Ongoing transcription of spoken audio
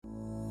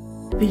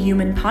The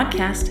Human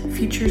Podcast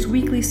features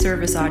weekly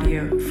service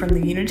audio from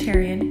the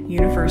Unitarian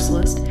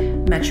Universalist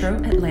Metro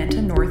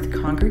Atlanta North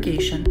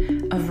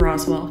Congregation of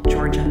Roswell,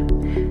 Georgia.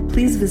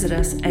 Please visit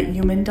us at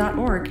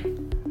human.org.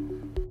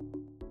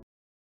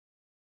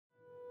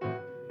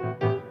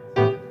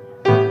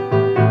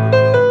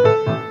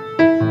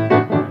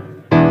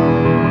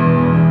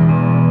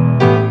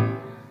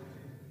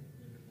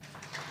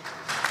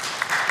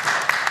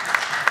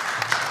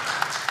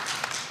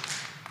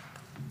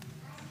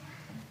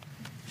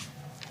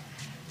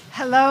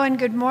 Hello and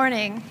good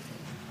morning.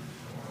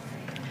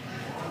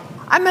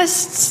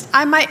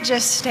 I might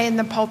just stay in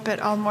the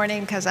pulpit all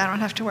morning because I don't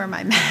have to wear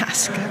my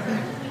mask.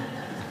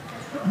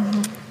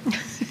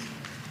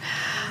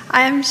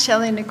 I am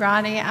Shelley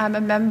Negrani. I'm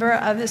a member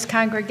of this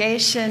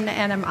congregation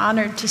and I'm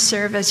honored to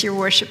serve as your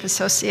worship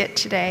associate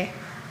today.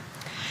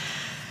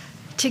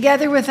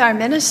 Together with our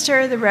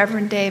minister, the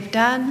Reverend Dave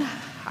Dunn,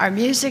 our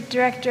music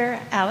director,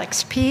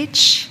 Alex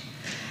Peach,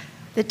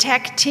 the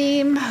tech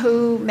team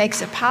who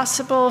makes it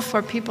possible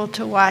for people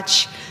to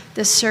watch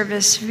this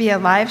service via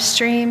live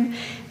stream,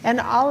 and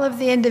all of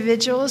the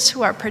individuals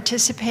who are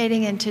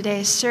participating in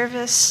today's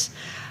service,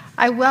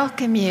 I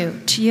welcome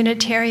you to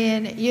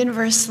Unitarian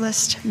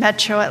Universalist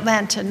Metro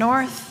Atlanta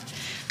North,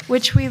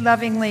 which we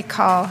lovingly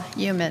call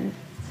Human.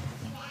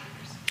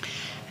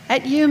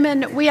 At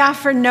Human, we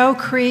offer no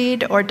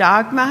creed or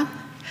dogma.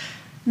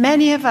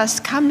 Many of us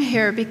come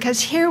here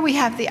because here we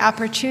have the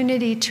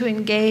opportunity to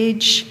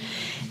engage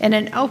in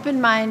an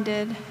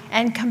open-minded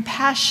and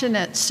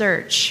compassionate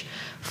search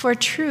for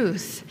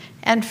truth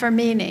and for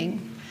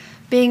meaning,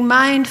 being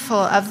mindful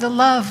of the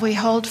love we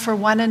hold for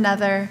one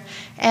another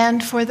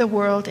and for the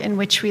world in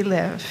which we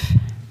live.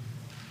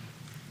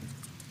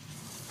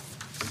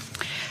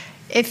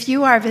 If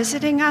you are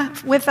visiting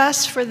with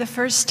us for the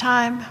first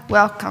time,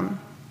 welcome.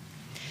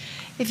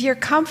 If you're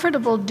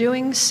comfortable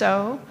doing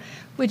so,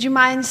 would you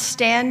mind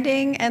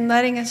standing and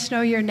letting us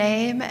know your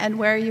name and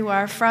where you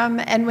are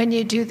from? And when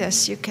you do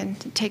this, you can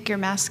take your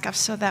mask off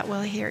so that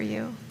we'll hear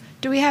you.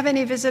 Do we have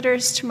any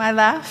visitors to my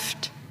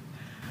left?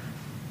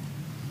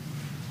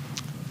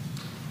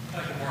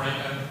 Good morning.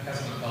 I'm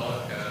Kevin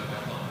McCulloch. Welcome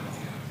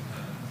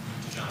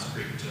to Johns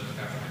Creek to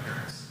after my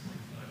parents.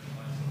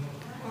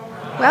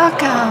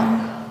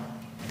 Welcome.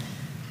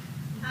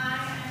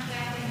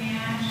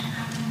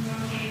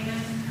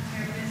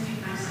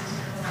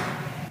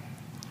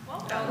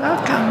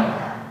 Welcome. I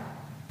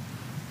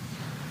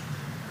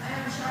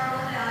am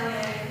Charlotte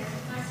Allier. This is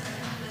my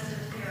second visit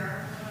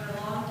here. I've been a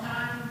long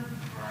time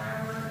before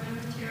I worked at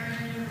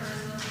Unitarian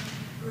Universalist,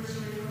 Bruce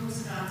Regional,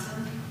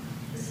 Wisconsin.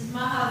 This is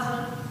my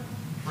husband.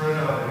 Fred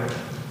Allier.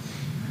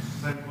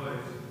 Same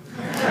place.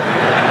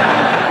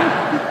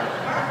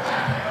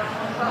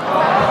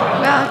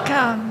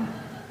 Welcome.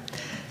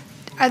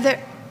 Are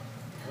there...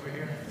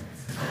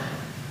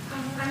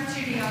 I'm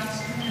Judy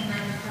Austin, and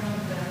I'm from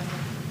the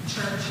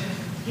church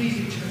in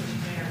Easy Church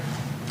there.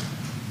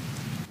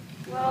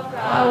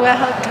 Oh,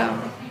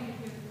 welcome.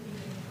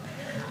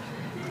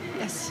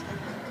 Yes.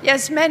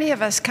 Yes, many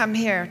of us come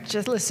here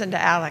to listen to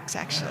Alex,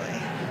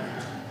 actually.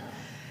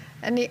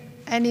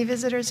 Any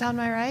visitors on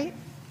my right?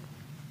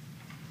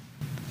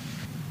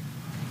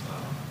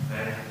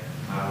 Hey,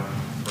 I'm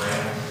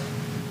Brad.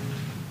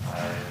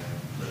 I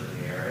live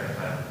in the area.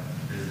 I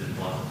visited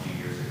once a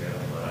few years ago,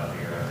 but I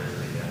figure I'll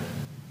visit again.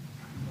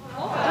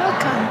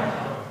 Welcome.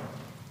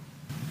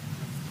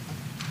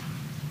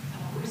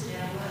 Bruce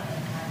Daniel,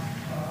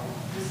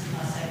 this is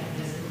my second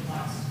visit in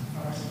Fox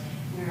Forest.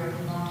 We're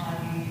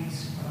longtime unions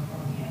from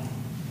Birmingham.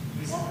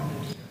 Recently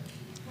moved here.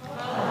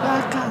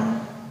 Welcome.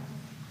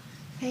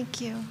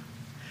 Thank you.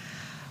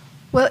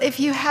 Well, if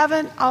you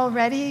haven't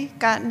already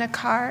gotten a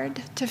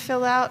card to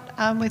fill out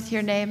with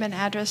your name and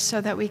address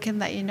so that we can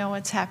let you know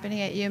what's happening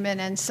at Human,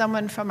 and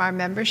someone from our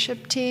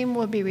membership team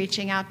will be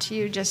reaching out to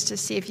you just to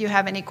see if you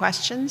have any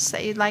questions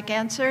that you'd like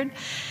answered.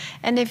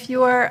 And if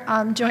you're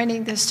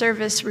joining the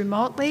service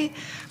remotely,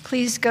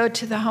 please go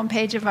to the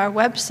homepage of our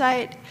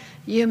website,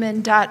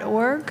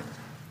 human.org.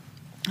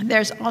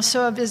 There's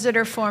also a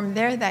visitor form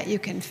there that you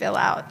can fill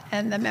out,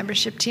 and the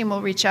membership team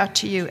will reach out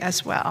to you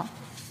as well.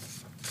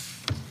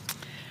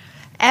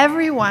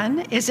 Everyone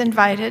is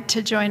invited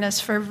to join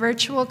us for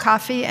virtual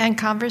coffee and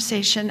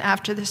conversation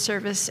after the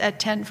service at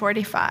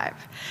 10:45.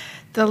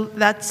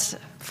 That's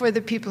for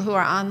the people who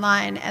are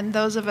online, and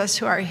those of us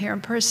who are here in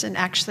person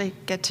actually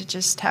get to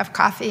just have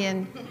coffee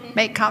and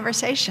make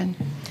conversation.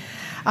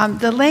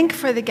 The link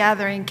for the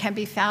gathering can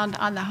be found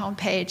on the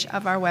homepage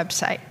of our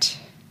website.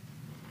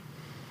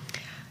 I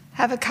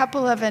have a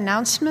couple of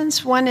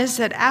announcements. One is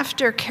that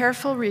after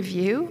careful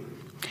review,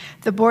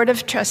 the Board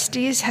of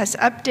Trustees has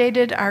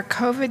updated our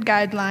COVID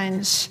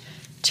guidelines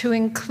to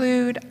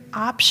include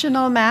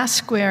optional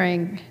mask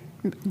wearing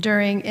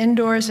during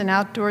indoors and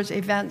outdoors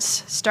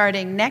events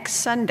starting next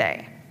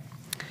Sunday.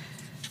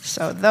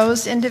 So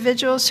those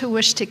individuals who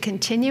wish to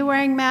continue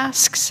wearing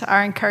masks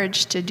are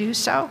encouraged to do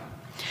so.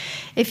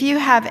 If you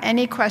have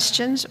any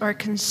questions or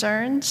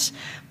concerns,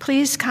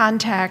 please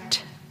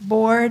contact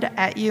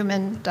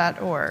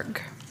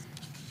board@human.org.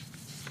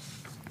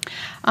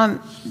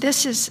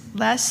 This is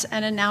less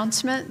an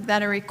announcement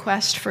than a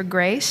request for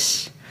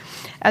grace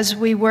as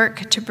we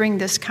work to bring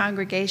this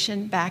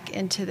congregation back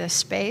into this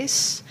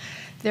space.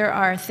 There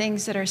are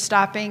things that are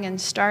stopping and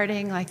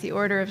starting, like the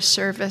order of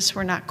service.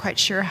 We're not quite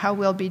sure how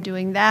we'll be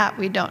doing that.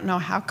 We don't know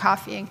how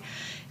coffeeing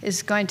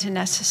is going to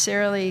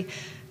necessarily,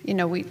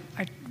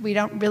 we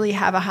don't really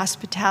have a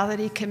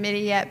hospitality committee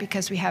yet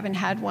because we haven't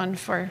had one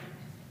for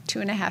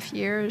 2.5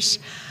 years.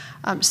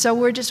 So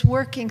we're just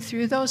working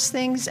through those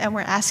things, and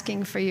we're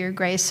asking for your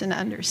grace and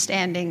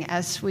understanding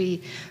as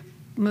we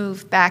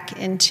move back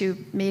into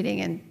meeting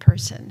in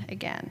person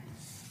again.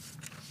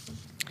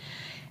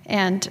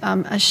 And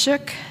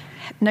Ashok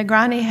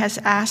Nagrani has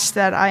asked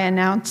that I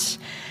announce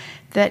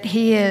that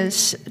he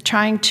is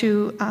trying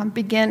to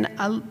begin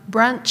a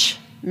brunch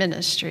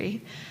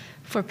ministry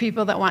for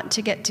people that want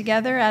to get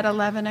together at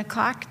 11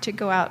 o'clock to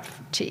go out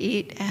to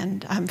eat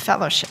and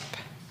fellowship.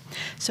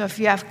 So if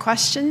you have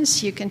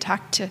questions, you can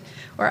talk to,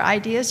 or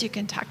ideas, you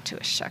can talk to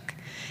Ashok.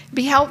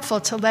 Be helpful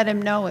to let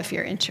him know if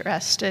you're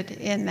interested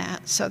in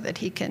that so that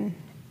he can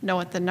know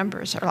what the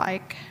numbers are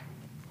like.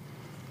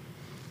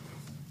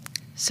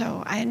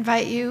 So I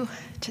invite you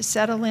to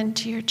settle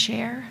into your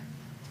chair.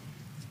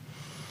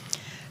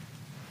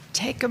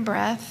 Take a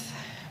breath,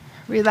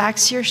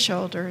 relax your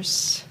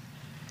shoulders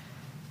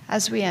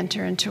as we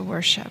enter into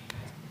worship.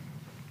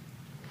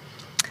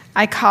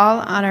 I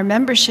call on our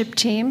membership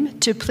team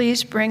to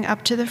please bring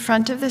up to the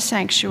front of the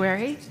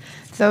sanctuary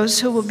those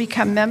who will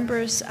become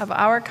members of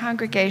our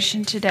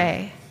congregation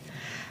today.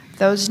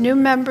 Those new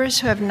members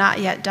who have not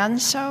yet done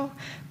so,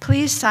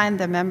 please sign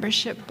the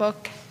membership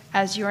book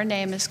as your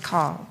name is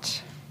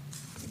called.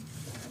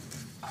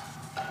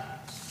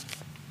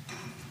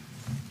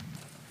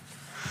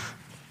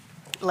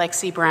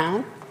 Lexi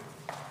Brown.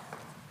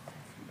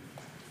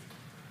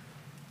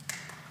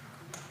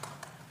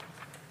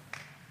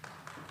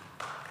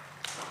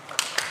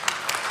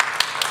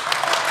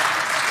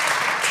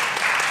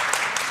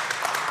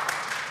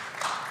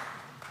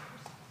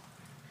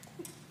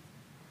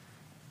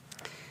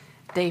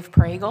 Dave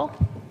Pragle.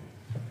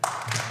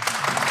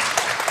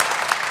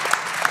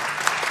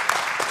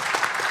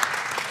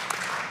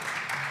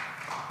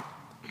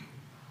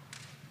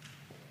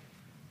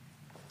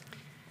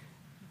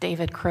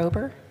 David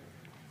Krober.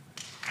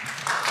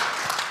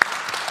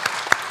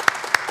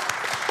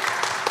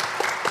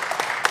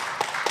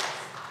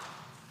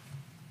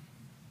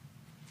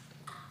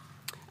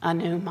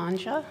 Anu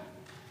Manja.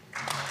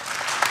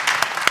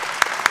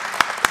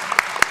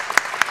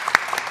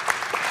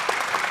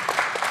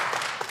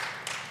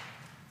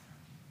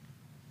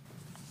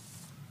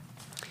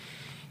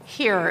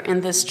 Here in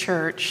this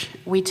church,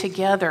 we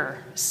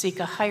together seek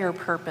a higher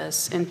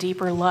purpose and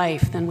deeper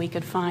life than we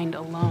could find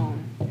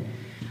alone.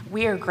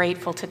 We are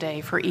grateful today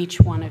for each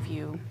one of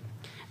you,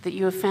 that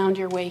you have found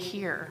your way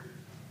here,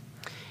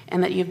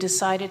 and that you've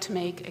decided to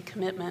make a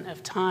commitment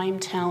of time,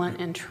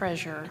 talent, and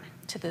treasure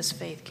to this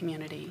faith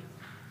community.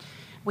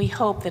 We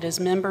hope that as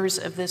members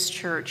of this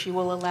church, you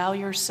will allow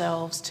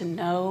yourselves to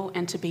know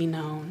and to be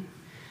known,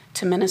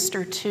 to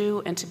minister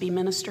to and to be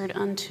ministered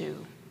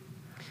unto,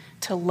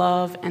 to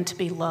love and to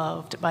be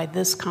loved by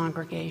this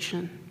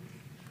congregation.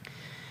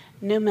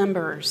 New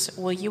members,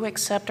 will you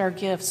accept our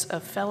gifts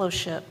of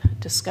fellowship,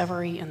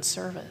 discovery, and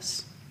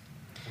service?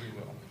 We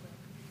will.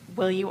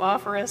 Will you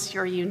offer us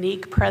your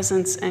unique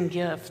presence and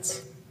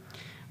gifts?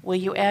 Will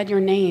you add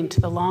your name to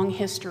the long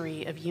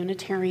history of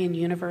Unitarian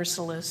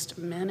Universalist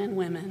men and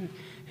women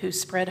who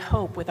spread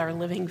hope with our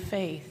living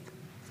faith?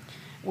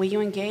 Will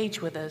you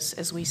engage with us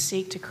as we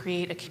seek to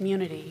create a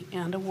community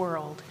and a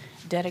world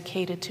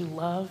dedicated to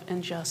love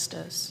and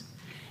justice?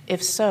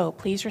 If so,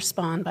 please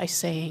respond by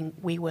saying,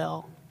 "We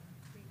will."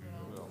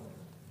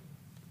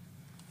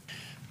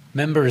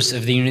 Members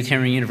of the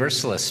Unitarian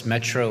Universalist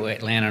Metro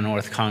Atlanta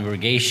North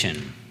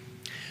congregation,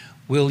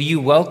 will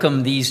you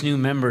welcome these new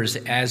members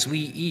as we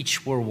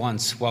each were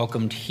once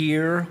welcomed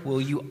here? Will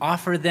you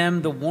offer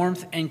them the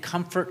warmth and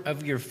comfort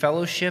of your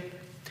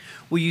fellowship?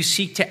 Will you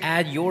seek to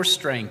add your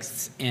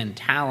strengths and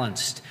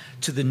talents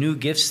to the new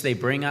gifts they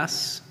bring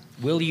us?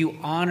 Will you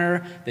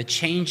honor the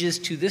changes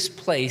to this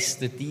place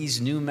that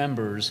these new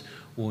members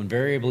will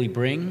invariably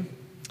bring?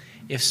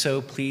 If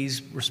so,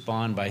 please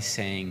respond by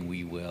saying,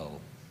 "We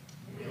will."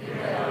 We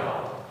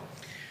will.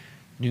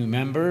 New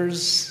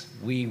members,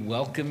 we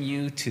welcome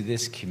you to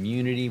this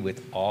community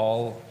with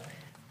all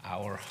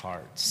our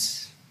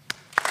hearts.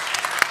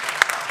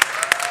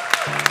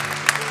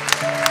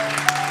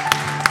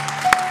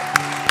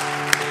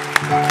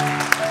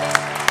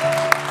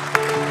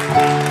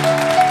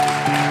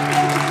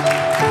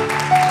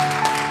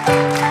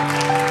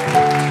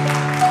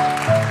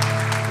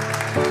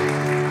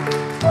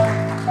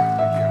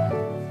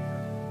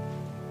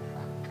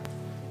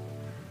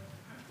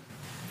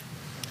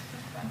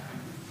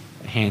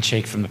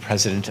 Handshake from the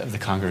president of the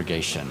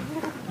congregation.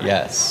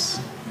 Yes.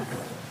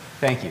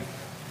 Thank you.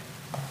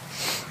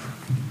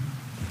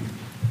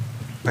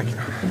 Thank you.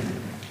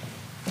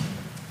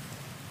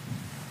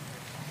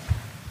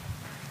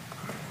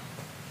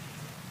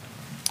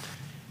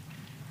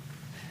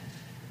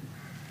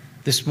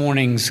 This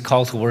morning's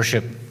call to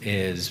worship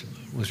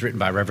was written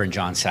by Reverend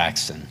John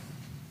Saxton.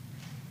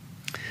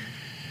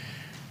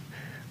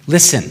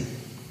 Listen.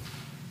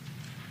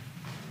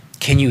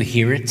 Can you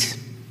hear it?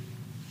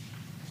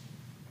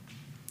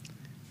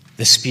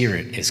 The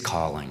Spirit is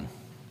calling.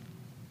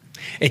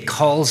 It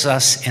calls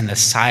us in the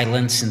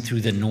silence and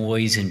through the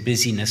noise and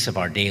busyness of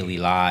our daily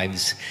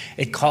lives.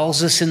 It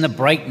calls us in the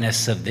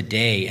brightness of the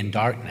day and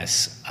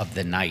darkness of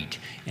the night,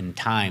 in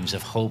times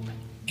of hope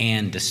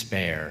and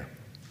despair.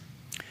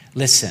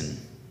 Listen,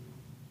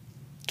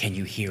 can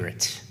you hear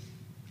it?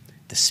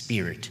 The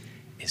Spirit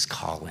is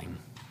calling.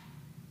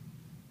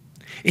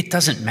 It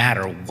doesn't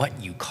matter what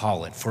you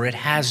call it, for it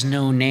has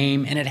no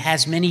name and it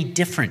has many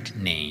different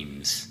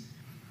names.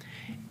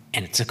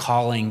 And it's a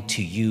calling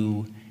to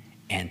you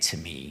and to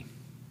me.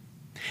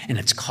 And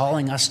it's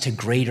calling us to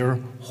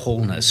greater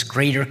wholeness,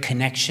 greater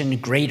connection,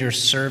 greater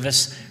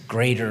service,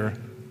 greater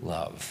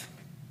love.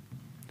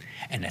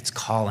 And it's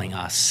calling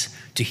us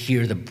to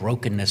hear the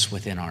brokenness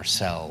within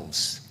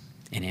ourselves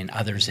and in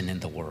others and in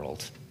the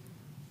world.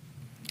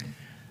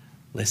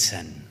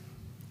 Listen,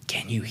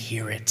 can you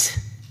hear it?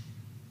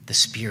 The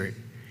Spirit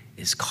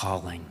is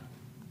calling.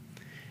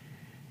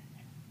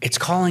 It's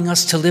calling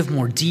us to live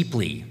more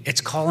deeply. It's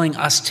calling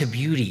us to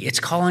beauty. It's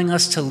calling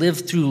us to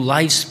live through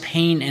life's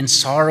pain and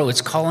sorrow.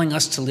 It's calling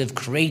us to live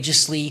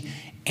courageously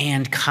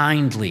and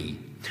kindly,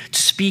 to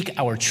speak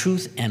our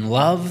truth and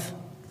love,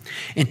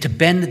 and to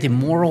bend the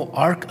moral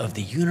arc of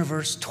the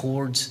universe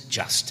towards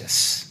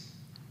justice.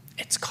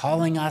 It's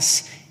calling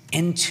us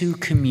into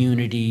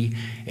community.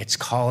 It's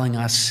calling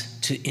us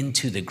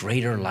into the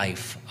greater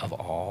life of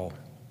all.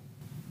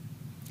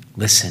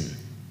 Listen,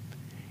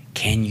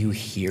 can you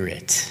hear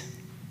it?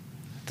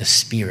 The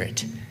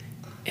Spirit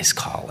is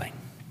calling.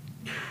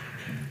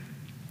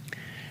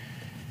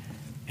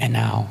 And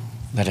now,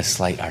 let us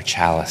light our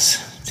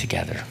chalice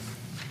together.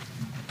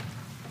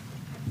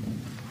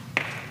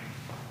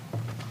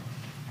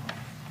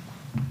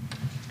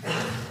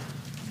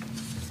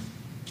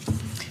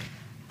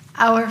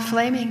 Our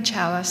flaming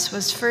chalice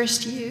was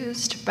first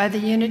used by the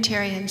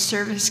Unitarian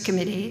Service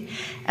Committee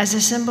as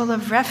a symbol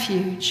of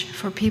refuge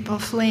for people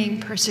fleeing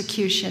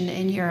persecution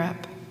in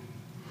Europe.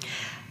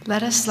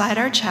 Let us light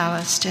our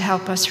chalice to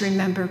help us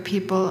remember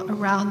people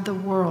around the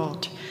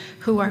world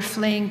who are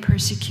fleeing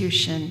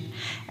persecution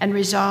and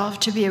resolve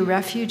to be a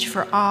refuge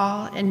for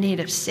all in need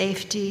of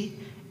safety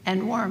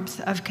and warmth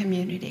of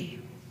community.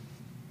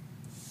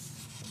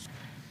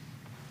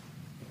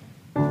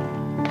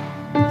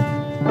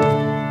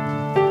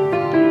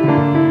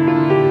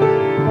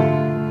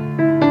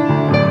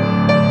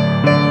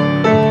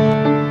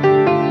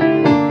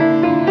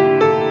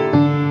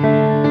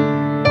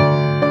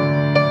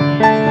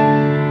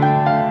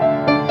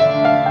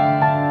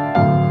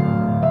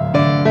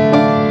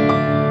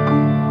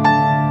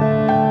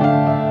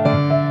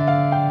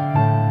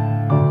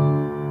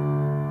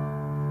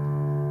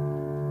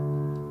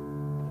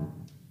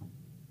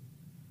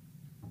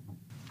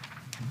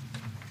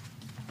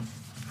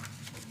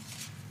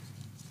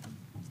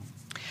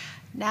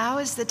 Now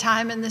is the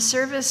time in the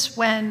service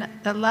when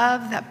the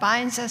love that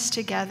binds us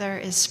together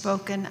is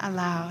spoken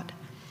aloud.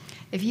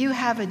 If you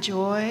have a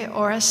joy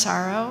or a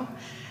sorrow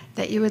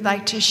that you would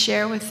like to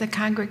share with the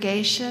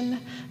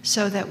congregation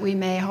so that we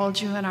may hold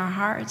you in our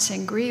hearts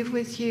and grieve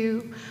with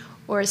you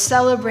or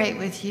celebrate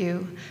with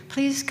you,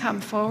 please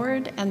come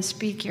forward and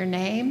speak your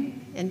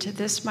name into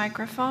this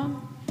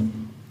microphone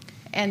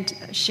and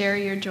share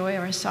your joy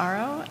or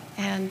sorrow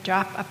and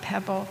drop a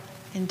pebble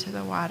into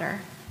the water.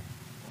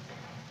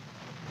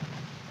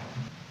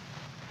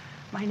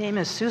 My name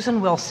is Susan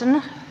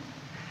Wilson,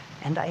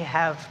 and I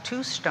have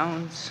 2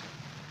 stones,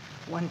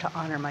 one to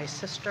honor my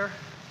sister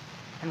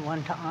and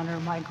one to honor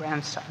my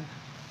grandson.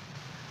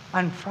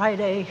 On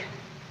Friday,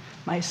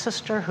 my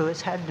sister, who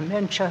has had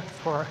dementia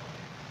for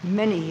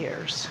many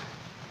years,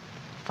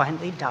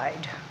 finally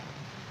died.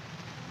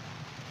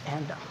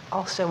 And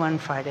also on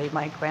Friday,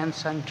 my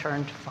grandson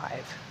turned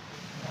 5.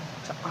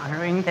 So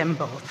honoring them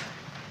both,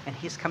 and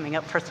he's coming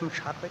up for some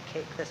chocolate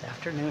cake this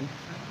afternoon.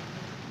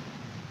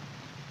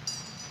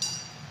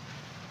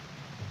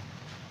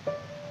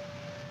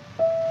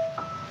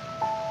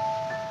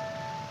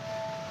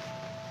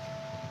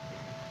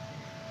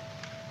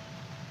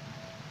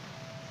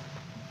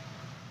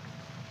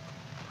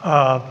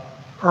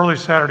 Early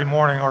Saturday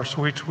morning, our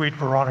sweet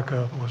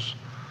Veronica was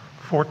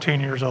 14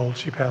 years old.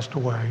 She passed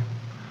away.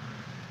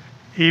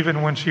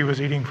 Even when she was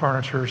eating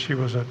furniture, she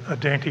was a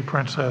dainty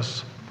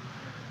princess.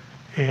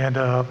 And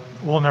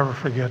we'll never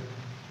forget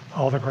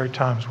all the great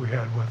times we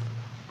had with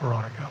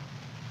Veronica.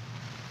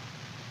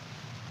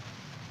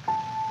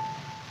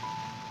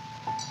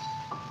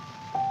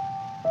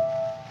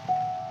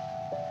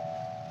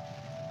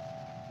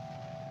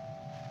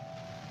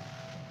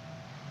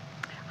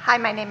 Hi,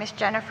 my name is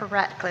Jennifer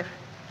Ratcliffe.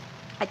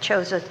 I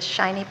chose a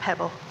shiny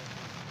pebble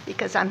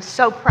because I'm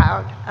so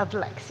proud of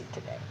Lexi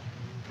today.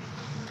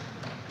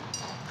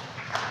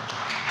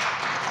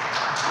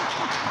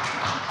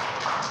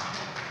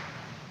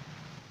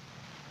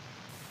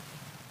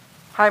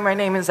 Hi, my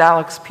name is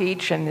Alex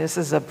Peach, and this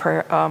is a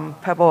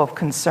pebble of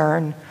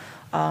concern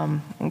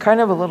and kind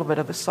of a little bit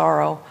of a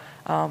sorrow.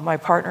 My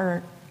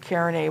partner,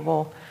 Karen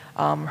Abel,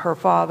 her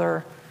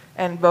father,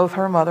 and both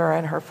her mother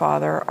and her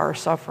father are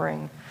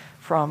suffering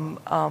from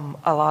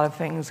a lot of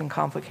things and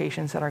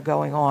complications that are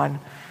going on.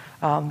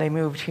 They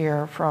moved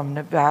here from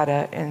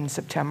Nevada in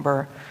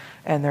September,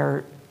 and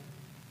their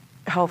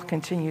health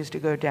continues to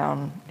go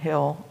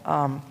downhill.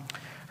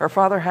 Her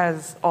father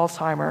has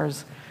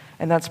Alzheimer's,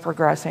 and that's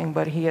progressing,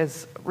 but he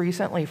has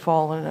recently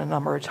fallen a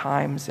number of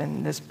times,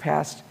 and this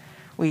past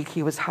week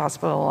he was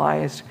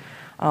hospitalized,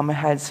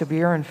 had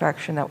severe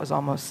infection that was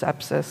almost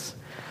sepsis.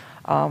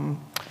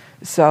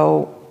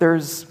 So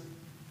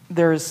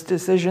there's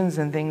decisions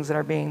and things that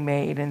are being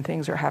made, and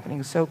things are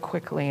happening so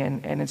quickly,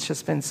 and it's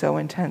just been so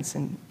intense.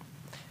 And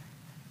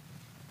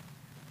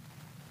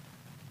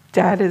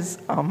Dad is,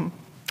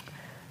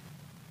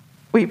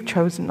 we've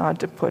chosen not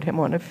to put him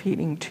on a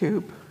feeding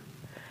tube,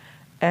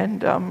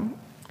 and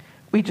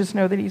we just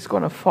know that he's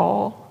going to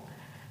fall.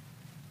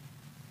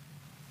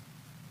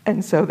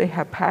 And so they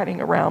have padding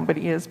around, but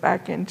he is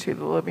back into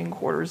the living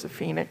quarters of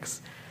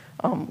Phoenix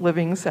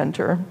Living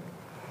Center.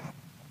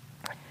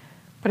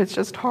 But it's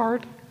just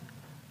hard.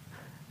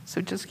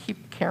 So just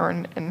keep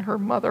Karen and her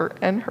mother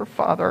and her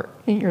father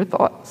in your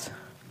thoughts.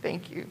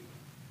 Thank you.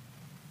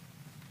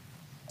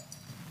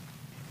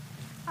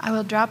 I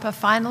will drop a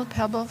final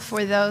pebble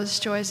for those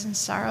joys and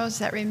sorrows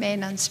that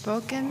remain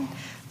unspoken.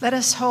 Let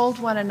us hold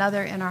one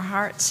another in our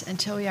hearts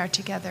until we are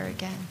together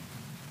again.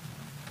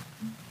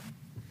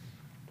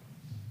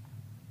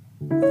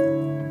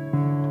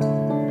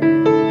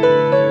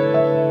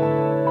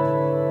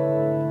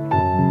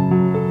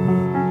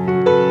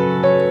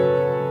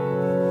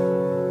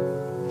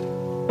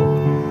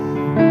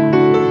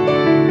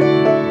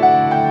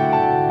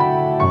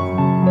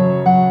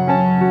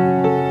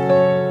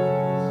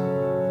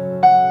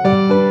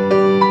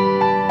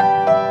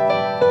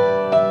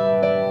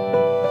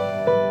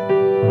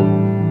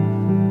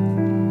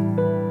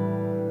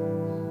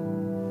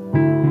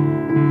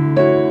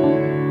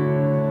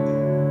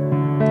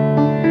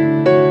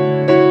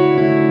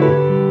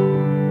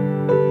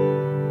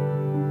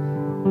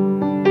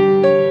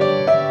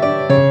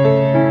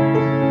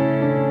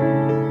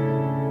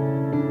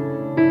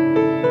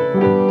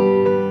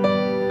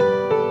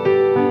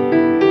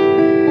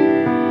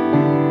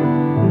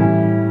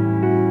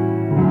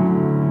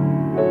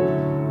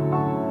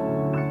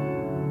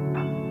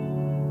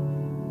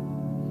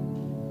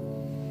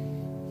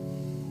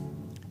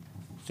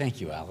 Thank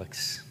you,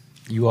 Alex.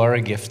 You are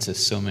a gift to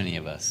so many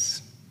of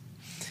us.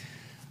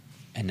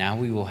 And now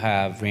we will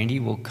have, Randy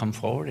will come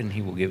forward and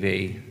he will give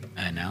a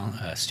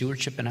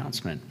stewardship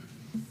announcement.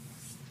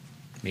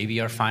 Maybe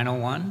our final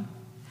one?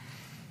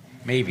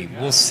 Maybe.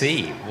 We'll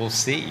see. We'll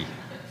see.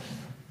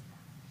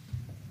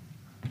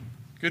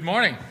 Good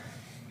morning.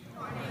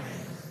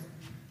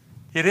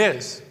 It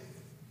is.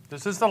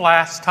 This is the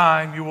last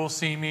time you will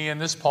see me in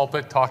this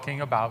pulpit talking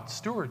about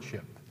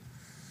stewardship.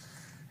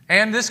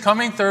 And this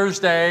coming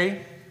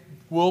Thursday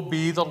will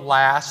be the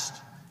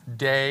last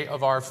day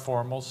of our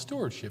formal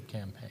stewardship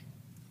campaign.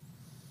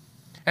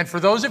 And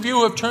for those of you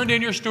who have turned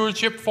in your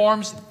stewardship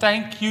forms,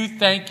 thank you,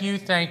 thank you,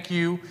 thank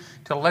you.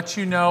 To let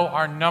you know,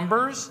 our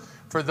numbers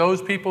for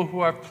those people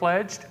who have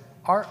pledged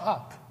are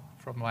up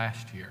from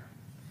last year.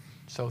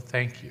 So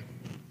thank you.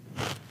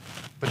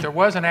 But there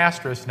was an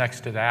asterisk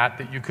next to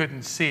that you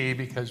couldn't see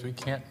because we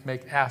can't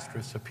make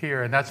asterisks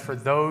appear, and that's for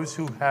those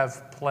who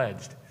have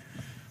pledged.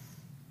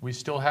 We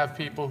still have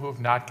people who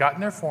have not gotten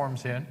their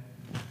forms in,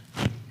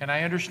 and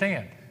I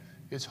understand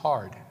it's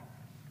hard.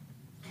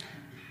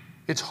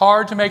 It's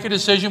hard to make a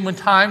decision when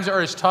times are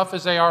as tough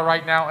as they are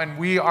right now, and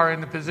we are in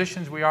the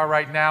positions we are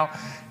right now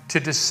to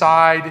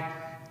decide,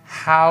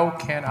 how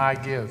can I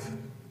give?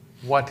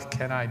 What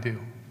can I do?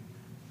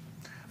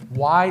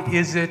 Why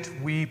is it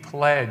we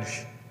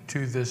pledge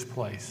to this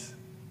place?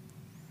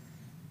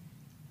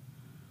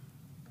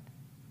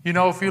 You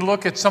know, if you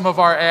look at some of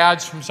our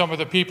ads from some of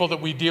the people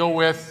that we deal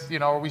with, you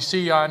know, we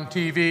see on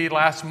TV,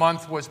 last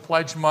month was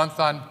Pledge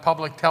Month on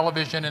public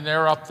television, and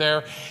they're up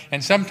there.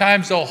 And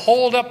sometimes they'll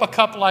hold up a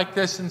cup like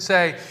this and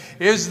say,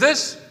 is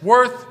this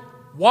worth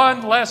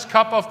one less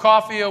cup of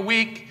coffee a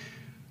week?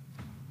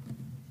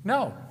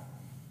 No.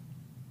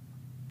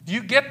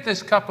 You get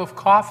this cup of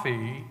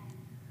coffee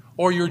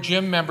or your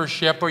gym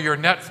membership or your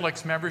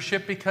Netflix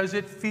membership because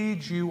it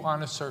feeds you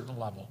on a certain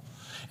level.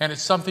 And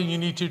it's something you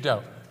need to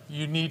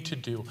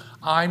do.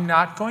 I'm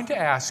not going to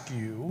ask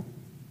you,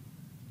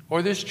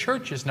 or this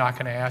church is not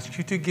going to ask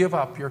you to give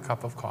up your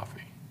cup of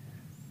coffee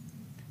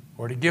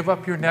or to give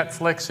up your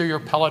Netflix or your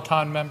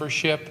Peloton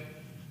membership.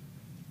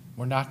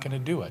 We're not going to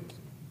do it.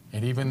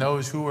 And even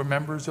those who are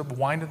members of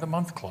Wine of the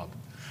Month Club,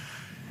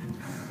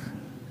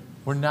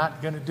 we're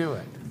not going to do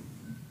it.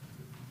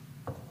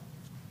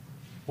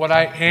 What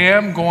I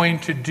am going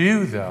to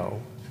do,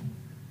 though,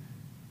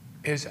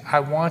 is I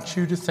want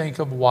you to think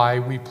of why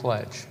we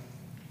pledge.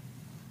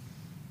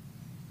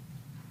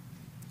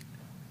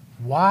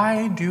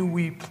 Why do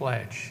we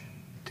pledge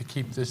to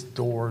keep these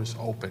doors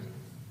open?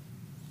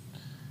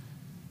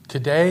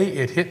 Today,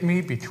 it hit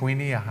me between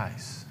the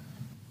eyes.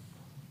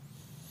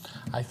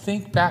 I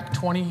think back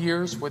 20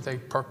 years with a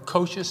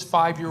precocious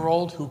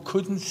 5-year-old who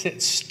couldn't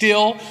sit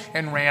still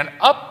and ran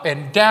up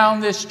and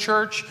down this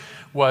church,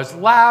 was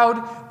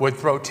loud, would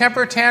throw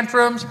temper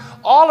tantrums,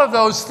 all of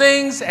those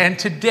things, and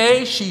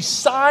today she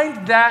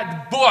signed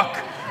that book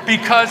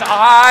because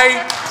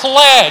I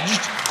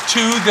pledged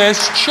to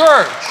this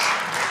church.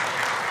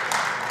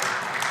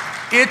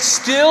 It's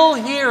still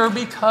here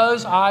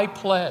because I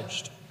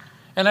pledged.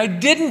 And I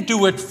didn't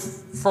do it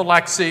for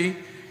Lexi,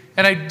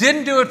 and I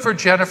didn't do it for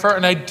Jennifer,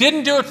 and I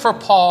didn't do it for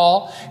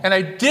Paul, and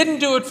I didn't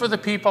do it for the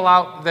people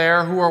out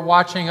there who are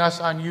watching us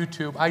on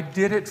YouTube. I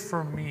did it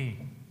for me.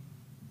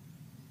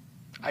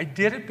 I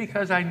did it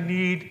because I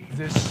need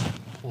this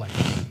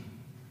place.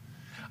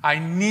 I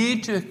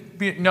need to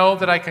know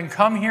that I can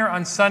come here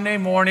on Sunday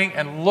morning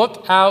and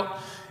look out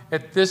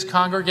at this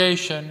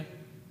congregation,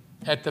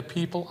 at the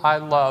people I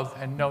love,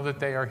 and know that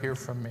they are here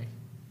for me.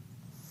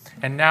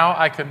 And now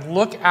I can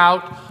look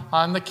out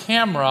on the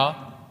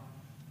camera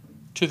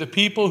to the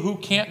people who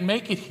can't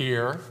make it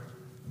here,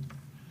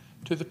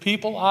 to the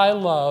people I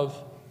love,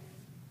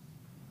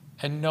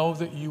 and know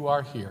that you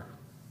are here.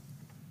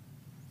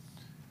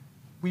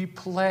 We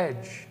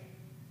pledge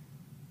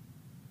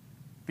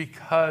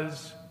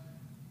because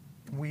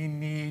we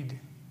need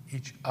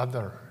each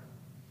other.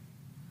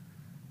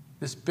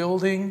 This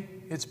building,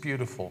 it's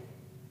beautiful.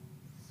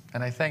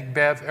 And I thank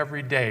Bev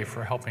every day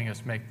for helping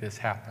us make this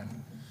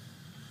happen.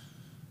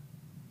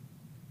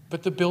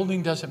 But the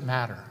building doesn't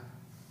matter.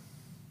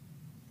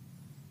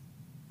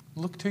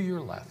 Look to your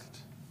left,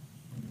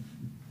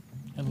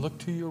 and look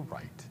to your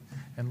right,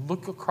 and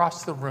look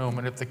across the room.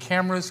 And if the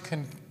cameras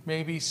can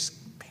maybe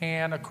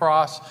pan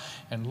across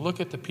and look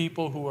at the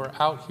people who are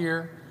out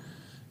here,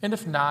 and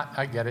if not,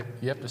 I get it.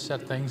 You have to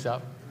set things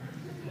up.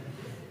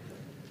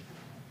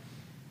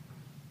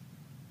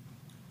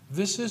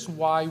 This is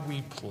why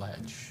we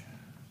pledge.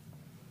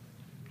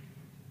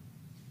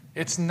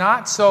 It's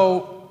not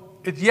so...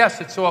 Yes,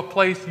 it's so a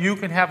place you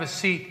can have a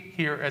seat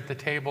here at the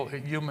table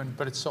at Human,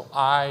 but it's so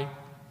I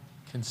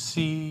can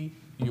see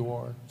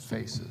your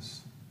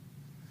faces.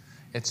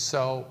 It's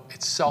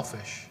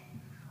selfish.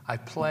 I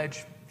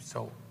pledge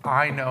so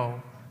I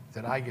know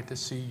that I get to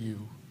see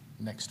you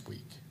next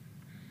week.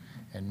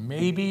 And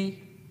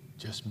maybe,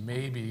 just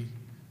maybe,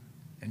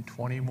 in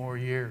 20 more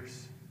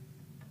years,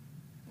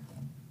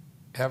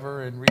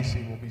 Ever and Reese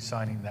will be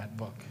signing that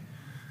book.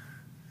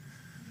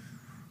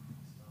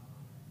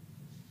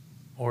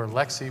 Or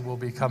Lexi will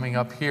be coming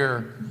up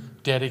here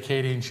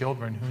dedicating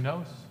children. Who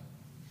knows?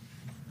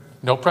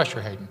 No pressure,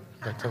 Hayden.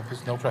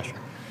 There's no pressure.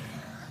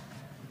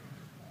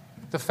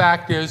 The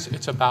fact is,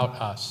 it's about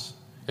us.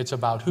 It's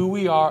about who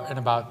we are and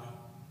about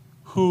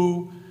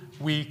who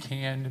we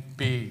can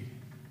be.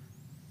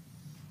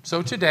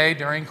 So today,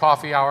 during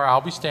coffee hour, I'll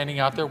be standing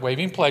out there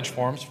waving pledge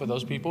forms for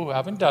those people who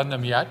haven't done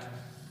them yet.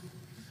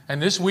 And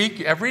this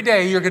week, every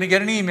day, you're going to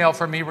get an email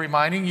from me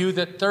reminding you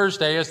that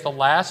Thursday is the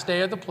last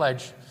day of the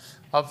pledge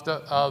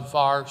of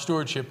our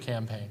stewardship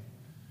campaign.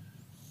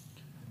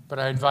 But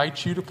I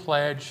invite you to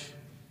pledge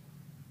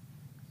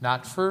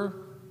not for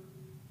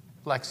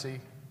Lexi,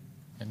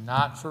 and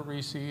not for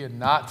Reese, and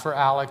not for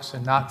Alex,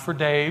 and not for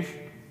Dave,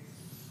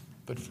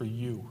 but for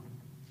you.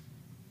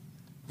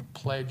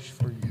 Pledge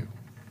for you.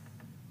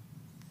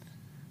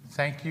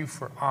 Thank you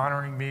for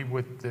honoring me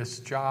with this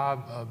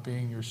job of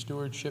being your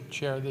stewardship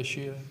chair this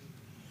year.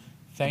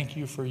 Thank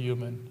you for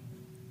Human.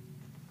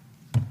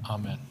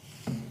 Amen.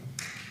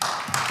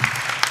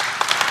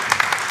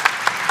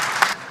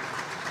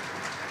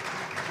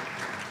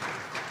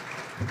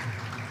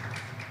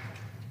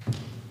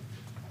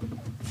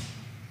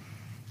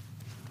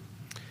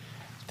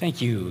 Thank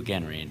you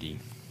again, Randy.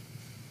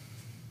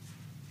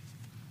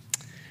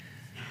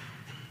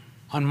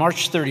 On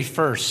March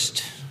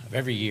 31st of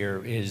every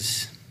year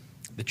is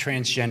the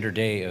Transgender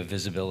Day of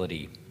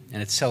Visibility,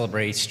 and it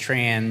celebrates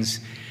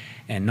trans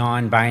and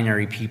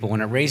non-binary people,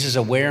 and it raises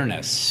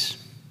awareness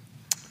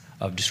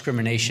of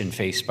discrimination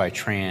faced by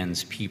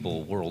trans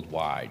people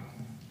worldwide.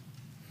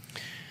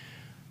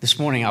 This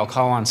morning, I'll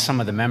call on some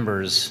of the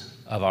members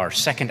of our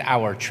second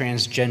hour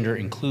Transgender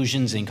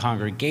Inclusions in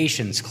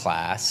Congregations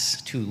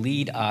class to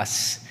lead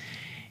us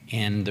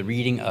in the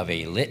reading of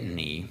a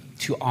litany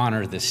to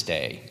honor this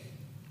day.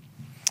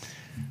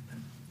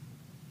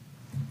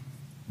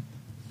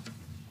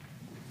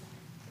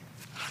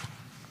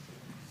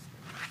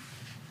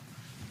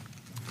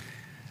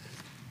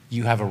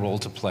 You have a role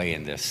to play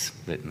in this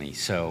litany.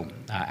 So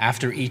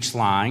after each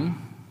line,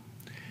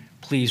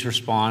 please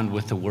respond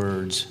with the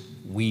words,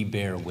 "We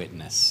bear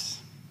witness."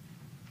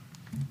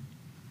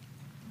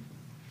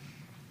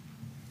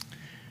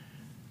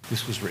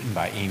 This was written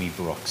by Amy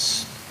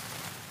Brooks.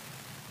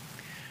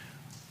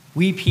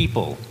 We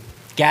people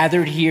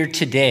gathered here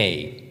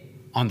today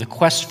on the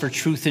quest for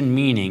truth and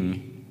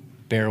meaning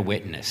bear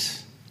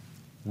witness.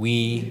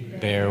 We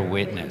bear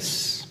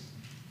witness.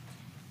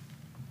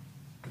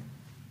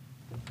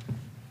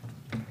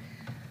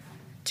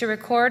 To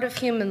record of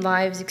human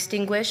lives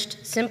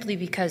extinguished simply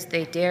because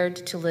they dared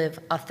to live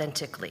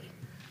authentically.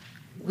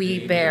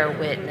 We bear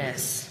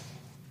witness.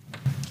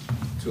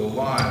 To the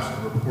lives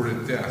and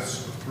reported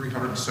deaths of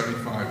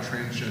 375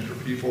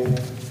 transgender people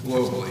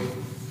globally in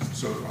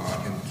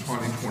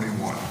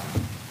 2021.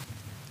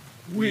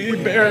 We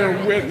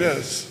bear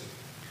witness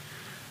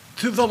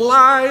to the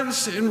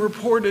lives and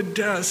reported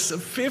deaths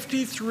of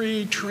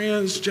 53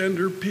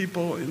 transgender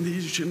people in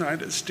these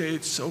United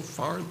States so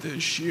far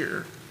this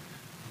year.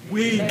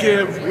 We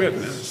give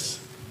witness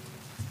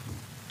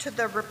to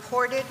the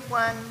reported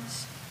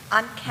ones,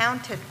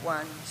 uncounted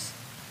ones,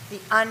 the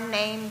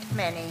unnamed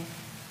many,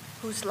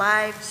 whose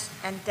lives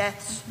and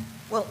deaths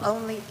will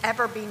only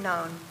ever be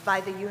known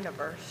by the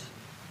universe.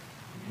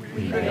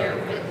 We bear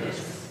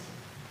witness.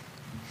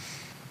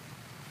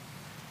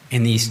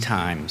 In these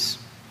times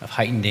of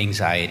heightened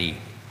anxiety,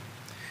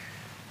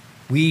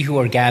 we who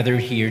are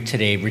gathered here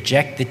today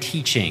reject the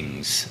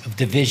teachings of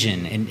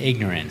division and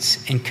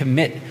ignorance and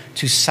commit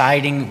to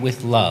siding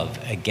with love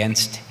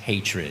against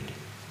hatred.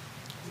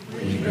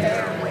 We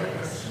bear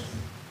witness.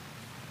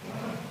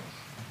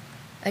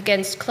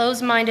 Against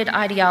closed-minded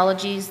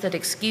ideologies that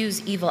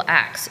excuse evil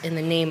acts in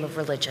the name of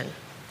religion.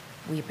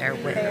 We bear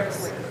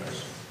witness.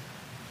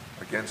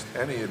 Against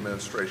any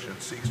administration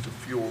that seeks to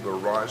fuel their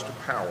rise to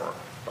power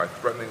by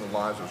threatening the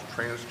lives of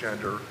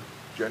transgender,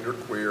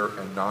 genderqueer,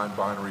 and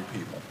non-binary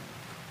people.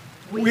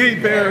 We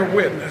bear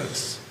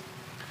witness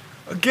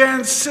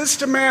against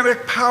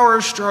systematic power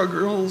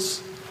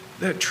struggles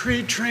that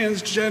treat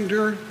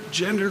transgender,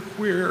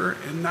 genderqueer,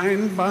 and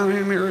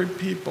non-binary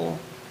people,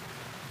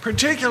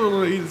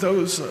 particularly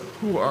those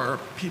who are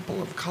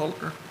people of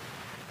color,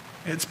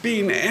 as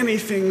being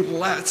anything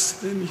less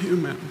than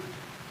human.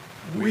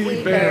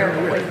 We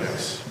bear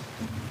witness.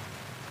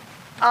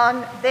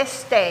 On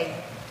this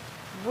day,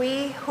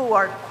 we who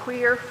are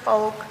queer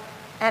folk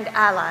and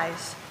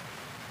allies,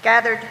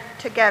 gathered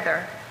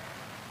together,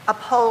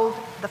 uphold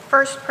the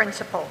first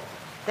principle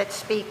that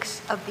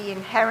speaks of the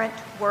inherent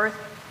worth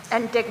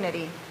and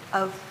dignity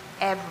of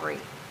every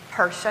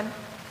person.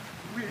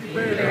 We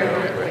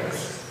bear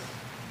witness.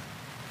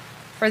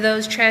 For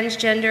those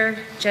transgender,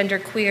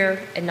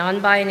 genderqueer, and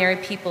non-binary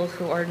people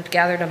who are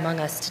gathered among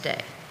us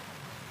today.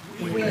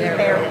 We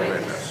bear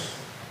witness.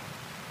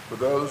 For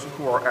those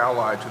who are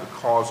allied to the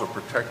cause of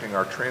protecting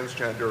our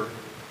transgender,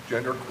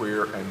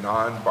 genderqueer, and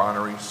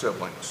non-binary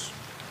siblings.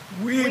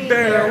 We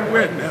bear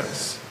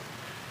witness.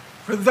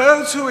 For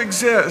those who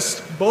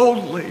exist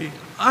boldly,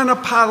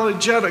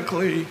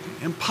 unapologetically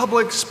in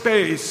public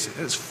space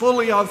as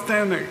fully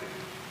authentic,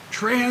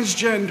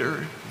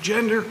 transgender,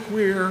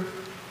 genderqueer,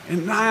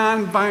 and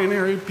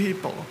non-binary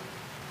people,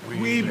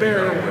 we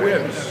bear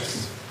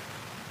witness.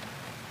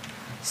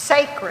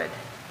 Sacred,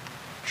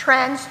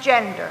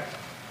 transgender,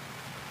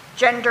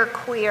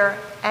 genderqueer,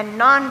 and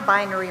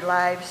non-binary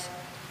lives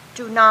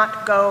do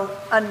not go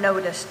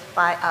unnoticed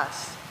by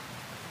us.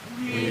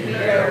 We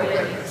bear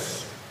witness.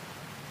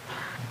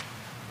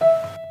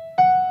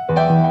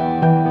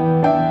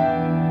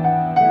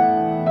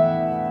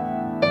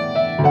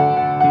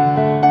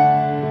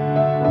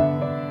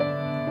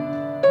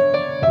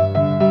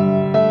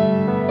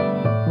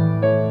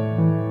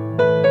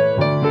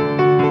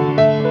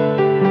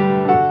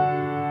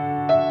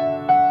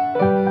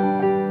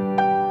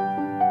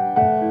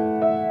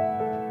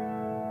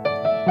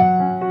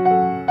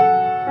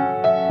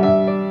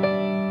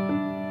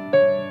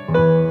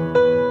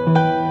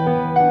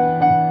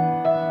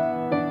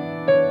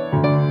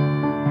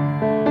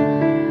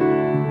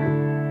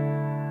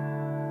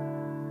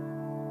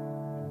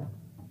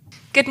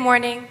 Good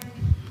morning.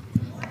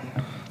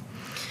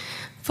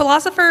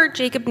 Philosopher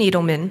Jacob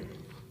Needleman,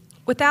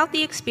 without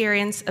the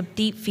experience of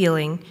deep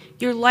feeling,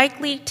 you're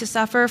likely to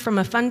suffer from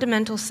a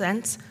fundamental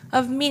sense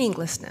of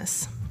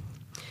meaninglessness.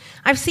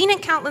 I've seen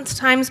it countless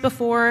times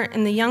before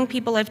in the young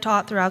people I've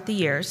taught throughout the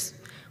years.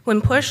 When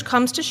push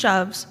comes to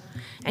shoves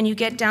and you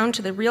get down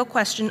to the real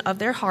question of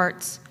their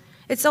hearts,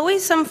 it's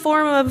always some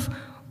form of,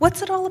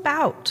 what's it all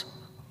about?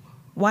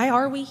 Why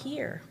are we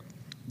here?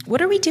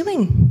 What are we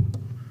doing?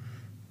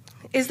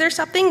 Is there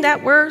something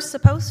that we're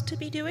supposed to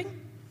be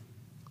doing?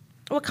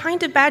 What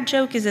kind of bad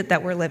joke is it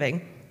that we're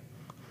living?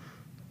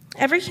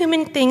 Every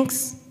human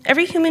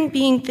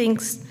being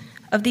thinks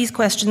of these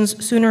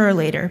questions sooner or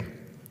later.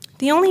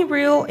 The only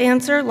real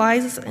answer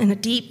lies in a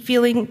deep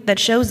feeling that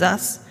shows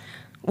us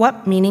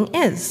what meaning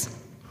is.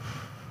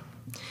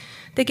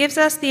 That gives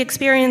us the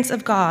experience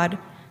of God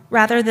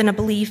rather than a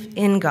belief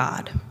in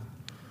God.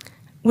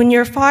 When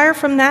you're far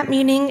from that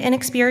meaning and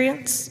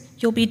experience,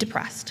 you'll be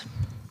depressed.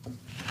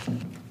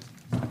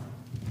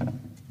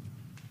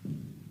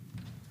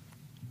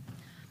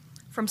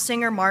 From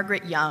singer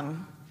Margaret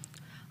Young,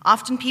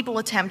 often people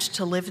attempt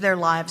to live their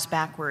lives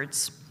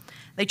backwards.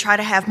 They try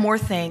to have more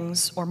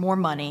things or more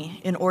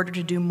money in order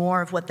to do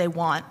more of what they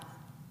want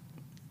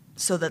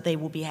so that they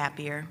will be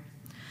happier.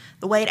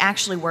 The way it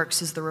actually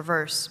works is the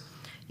reverse.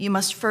 You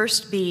must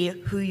first be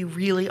who you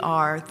really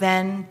are,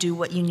 then do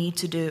what you need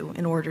to do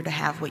in order to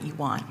have what you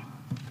want.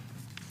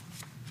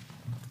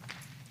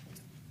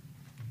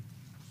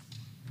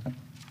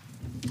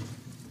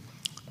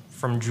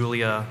 From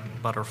Julia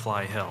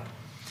Butterfly Hill.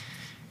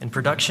 In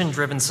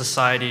production-driven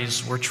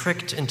societies, we're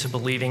tricked into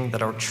believing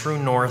that our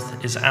true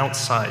north is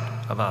outside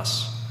of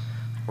us.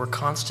 We're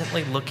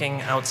constantly looking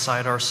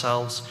outside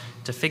ourselves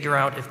to figure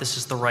out if this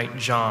is the right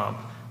job,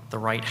 the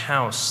right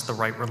house, the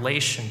right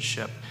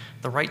relationship,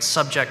 the right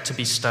subject to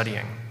be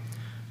studying.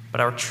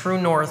 But our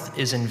true north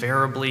is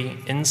invariably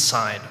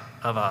inside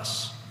of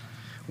us.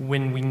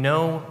 When we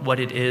know what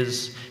it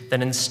is,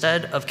 then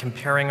instead of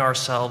comparing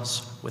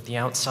ourselves with the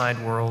outside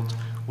world,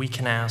 we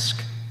can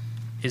ask,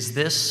 is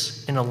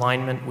this in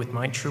alignment with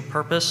my true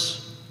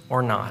purpose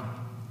or not?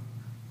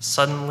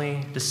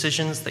 Suddenly,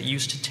 decisions that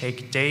used to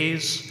take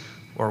days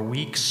or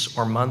weeks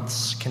or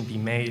months can be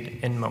made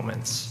in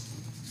moments.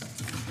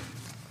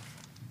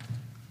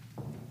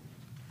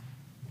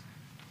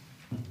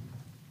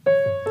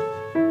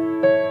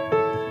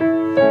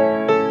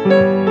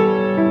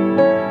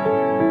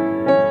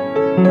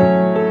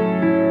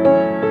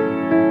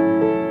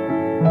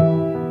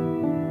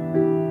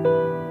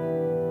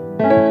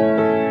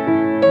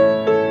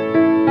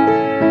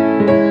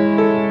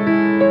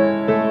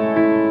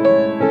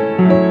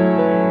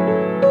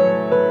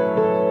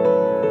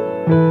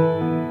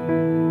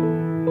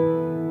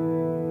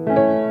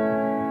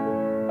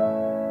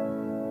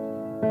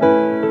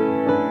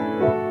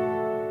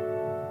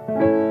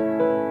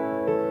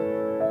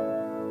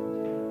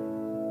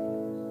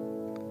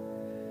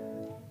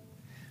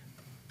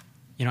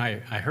 You know,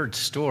 I heard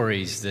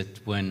stories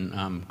that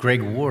when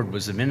Greg Ward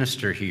was a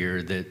minister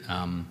here, that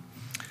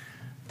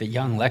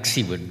young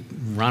Lexi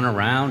would run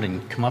around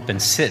and come up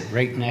and sit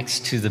right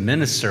next to the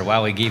minister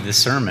while he gave the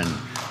sermon.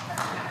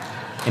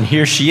 And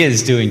here she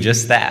is doing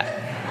just that.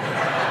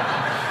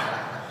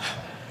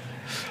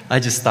 I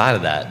just thought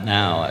of that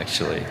now,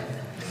 actually.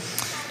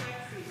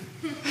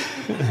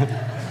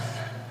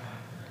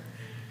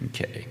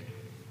 Okay.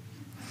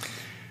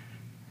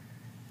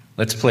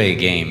 Let's play a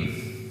game.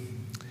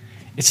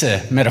 It's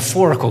a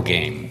metaphorical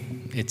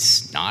game.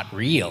 It's not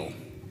real.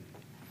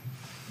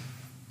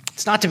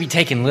 It's not to be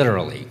taken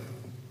literally.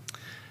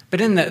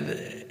 But in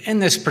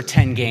this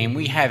pretend game,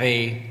 we have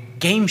a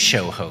game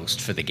show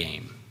host for the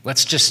game.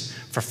 Let's just,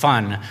 for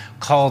fun,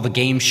 call the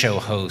game show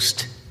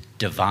host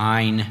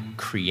Divine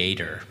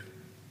Creator.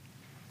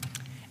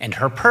 And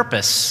her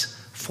purpose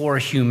for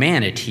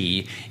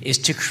humanity is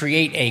to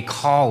create a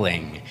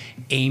calling,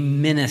 a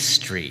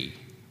ministry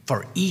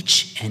for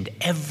each and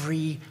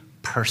every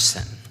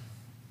person.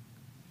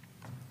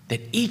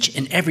 That each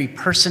and every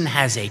person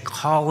has a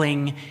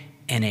calling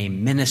and a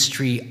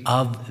ministry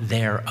of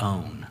their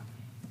own.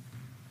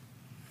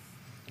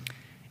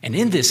 And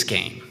in this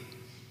game,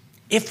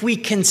 if we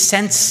can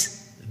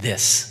sense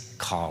this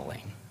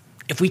calling,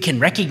 if we can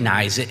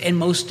recognize it, and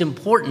most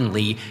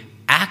importantly,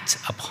 act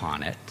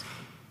upon it,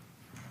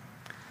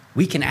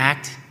 we can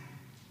act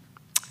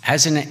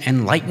as an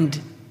enlightened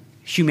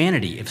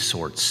humanity of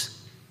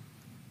sorts.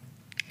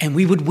 And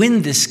we would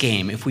win this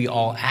game if we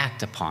all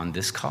act upon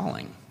this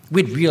calling.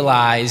 We'd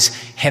realize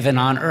heaven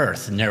on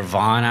earth,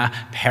 nirvana,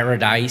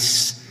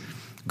 paradise,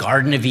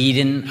 Garden of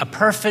Eden, a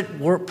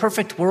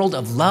perfect world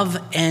of love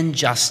and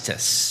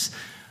justice,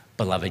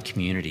 beloved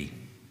community.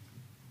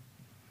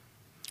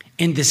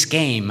 In this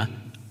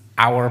game,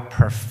 our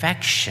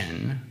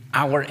perfection,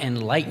 our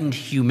enlightened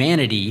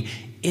humanity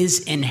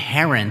is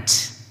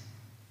inherent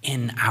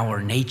in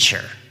our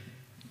nature.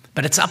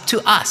 But it's up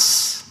to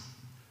us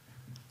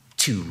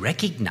to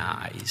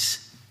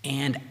recognize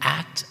and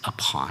act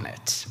upon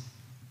it.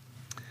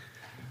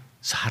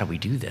 So how do we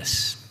do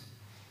this?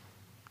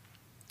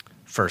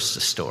 First,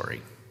 a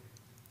story.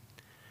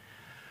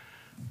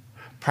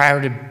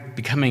 Prior to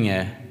becoming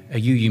a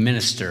UU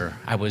minister,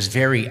 I was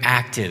very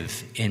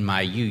active in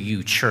my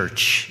UU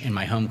church, in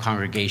my home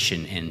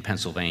congregation in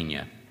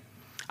Pennsylvania.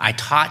 I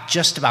taught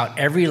just about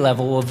every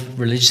level of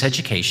religious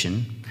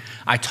education.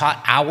 I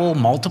taught OWL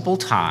multiple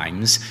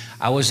times.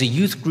 I was a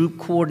youth group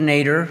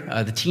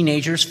coordinator, the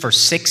teenagers, for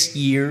 6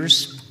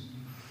 years.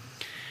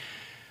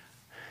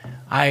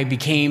 I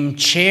became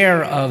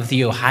chair of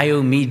the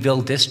Ohio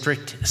Meadville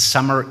District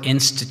Summer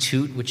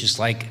Institute, which is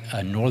like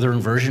a northern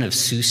version of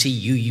SUSE,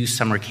 UU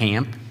Summer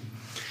Camp.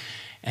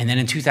 And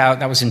then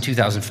that was in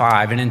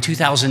 2005. And in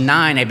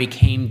 2009, I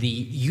became the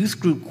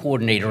youth group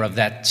coordinator of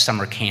that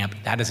summer camp.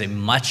 That is a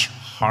much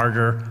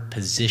harder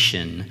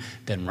position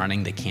than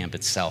running the camp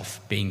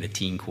itself, being the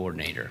teen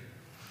coordinator.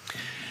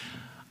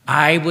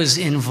 I was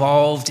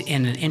involved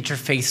in an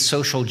interfaith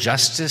social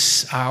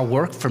justice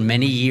work for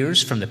many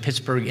years from the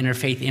Pittsburgh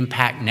Interfaith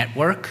Impact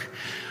Network.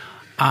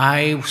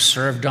 I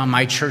served on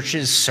my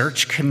church's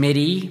search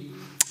committee.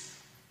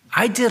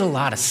 I did a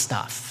lot of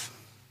stuff.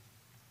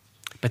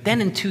 But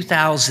then in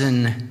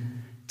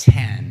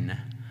 2010,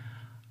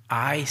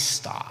 I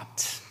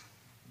stopped.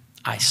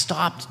 I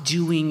stopped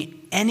doing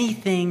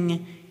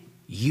anything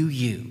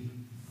UU.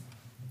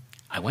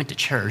 I went to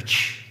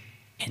church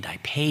and I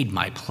paid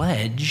my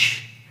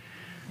pledge,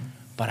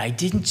 but I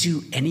didn't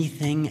do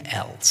anything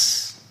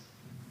else.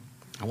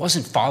 I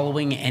wasn't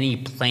following any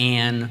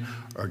plan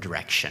or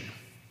direction.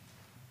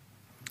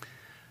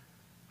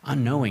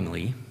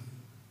 Unknowingly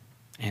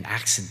and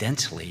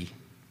accidentally,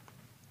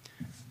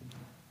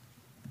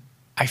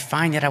 I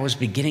find that I was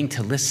beginning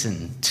to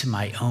listen to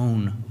my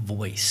own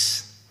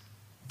voice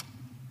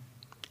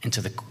and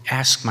to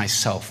ask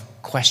myself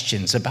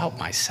questions about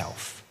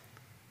myself.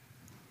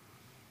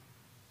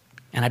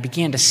 And I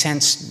began to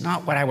sense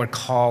not what I would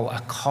call a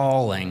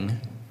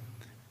calling,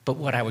 but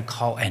what I would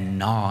call a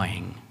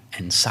gnawing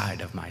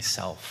inside of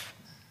myself.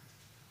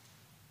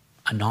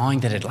 A gnawing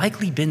that had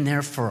likely been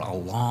there for a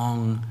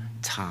long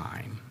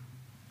time.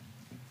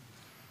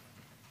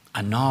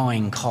 A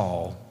gnawing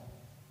call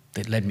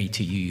that led me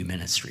to UU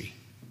ministry.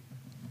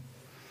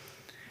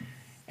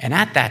 And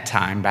at that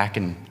time, back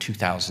in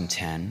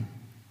 2010,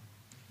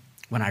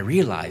 when I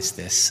realized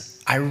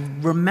this, I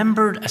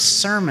remembered a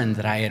sermon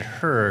that I had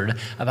heard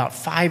about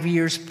 5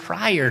 years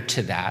prior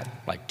to that,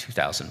 like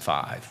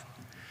 2005.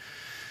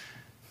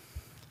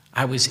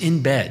 I was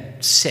in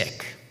bed,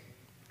 sick,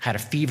 had a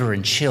fever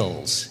and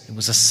chills. It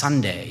was a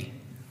Sunday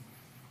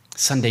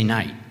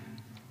night,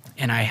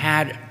 and I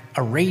had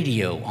a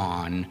radio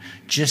on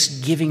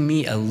just giving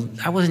me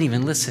I wasn't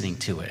even listening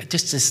to it,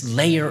 just this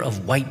layer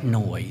of white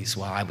noise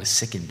while I was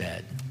sick in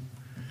bed.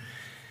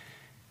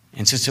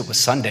 And since it was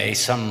Sunday,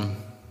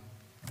 some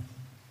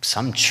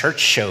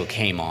church show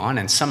came on,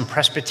 and some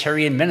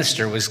Presbyterian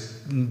minister was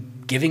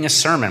giving a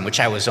sermon, which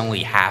I was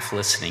only half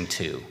listening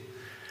to.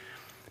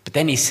 But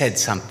then he said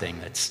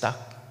something that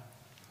stuck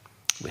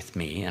with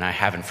me, and I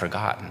haven't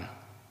forgotten.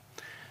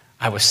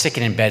 I was sick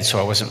and in bed, so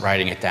I wasn't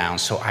writing it down,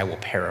 so I will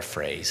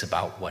paraphrase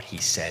about what he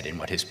said and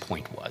what his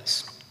point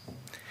was.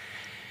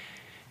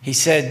 He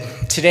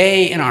said,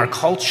 "Today in our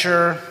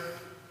culture,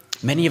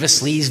 many of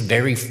us lead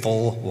very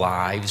full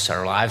lives.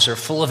 Our lives are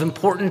full of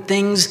important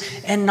things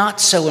and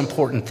not so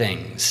important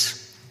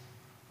things.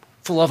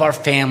 Full of our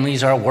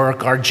families, our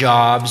work, our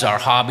jobs, our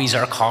hobbies,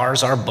 our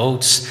cars, our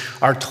boats,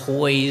 our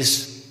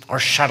toys, our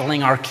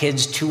shuttling our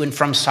kids to and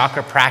from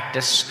soccer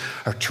practice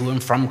or to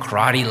and from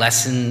karate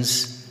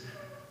lessons.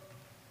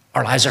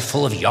 Our lives are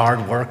full of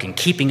yard work and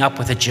keeping up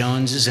with the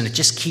Joneses, and it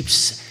just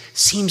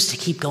seems to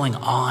keep going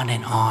on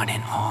and on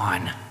and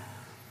on.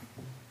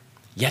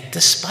 Yet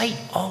despite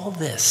all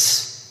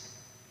this,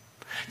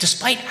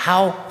 despite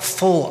how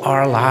full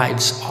our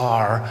lives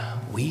are,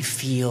 we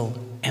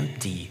feel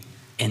empty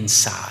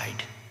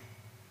inside.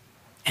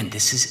 And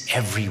this is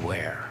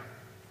everywhere.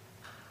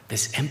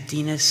 This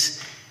emptiness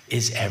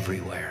is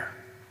everywhere.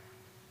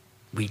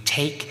 We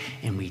take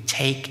and we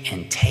take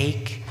and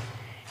take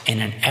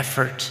in an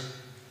effort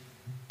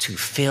to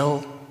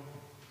fill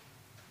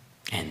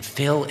and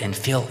fill and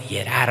fill,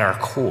 yet at our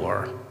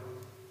core,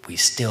 we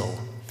still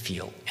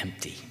feel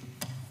empty."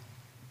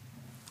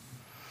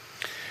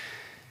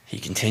 He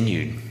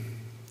continued,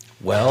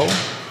 "Well,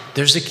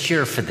 there's a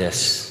cure for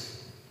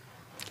this.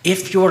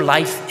 If your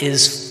life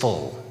is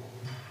full,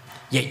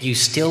 yet you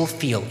still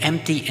feel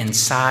empty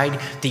inside,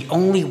 the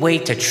only way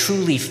to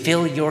truly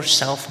fill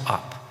yourself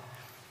up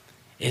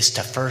is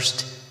to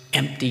first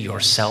empty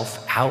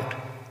yourself out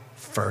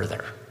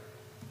further,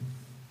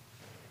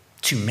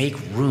 to make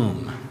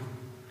room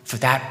for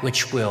that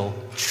which will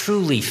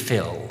truly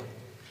fill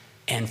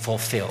and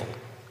fulfill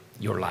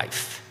your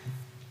life."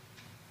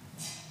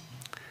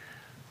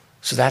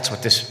 So that's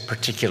what this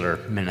particular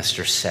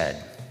minister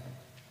said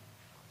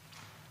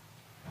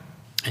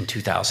in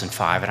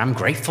 2005, and I'm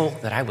grateful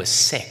that I was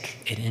sick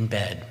and in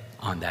bed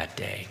on that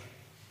day,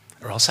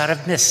 or else I'd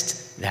have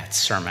missed that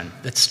sermon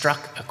that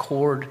struck a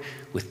chord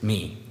with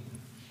me.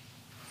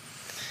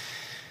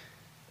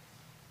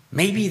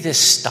 Maybe this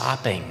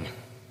stopping,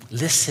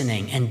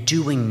 listening, and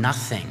doing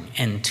nothing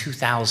in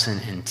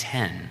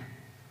 2010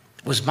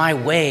 was my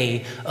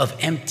way of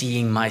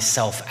emptying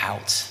myself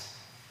out.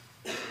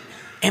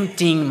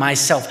 Emptying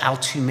myself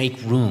out to make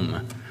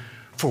room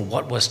for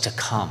what was to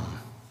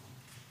come.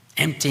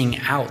 Emptying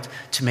out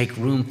to make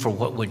room for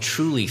what would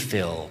truly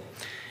fill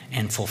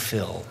and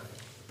fulfill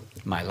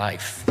my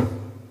life.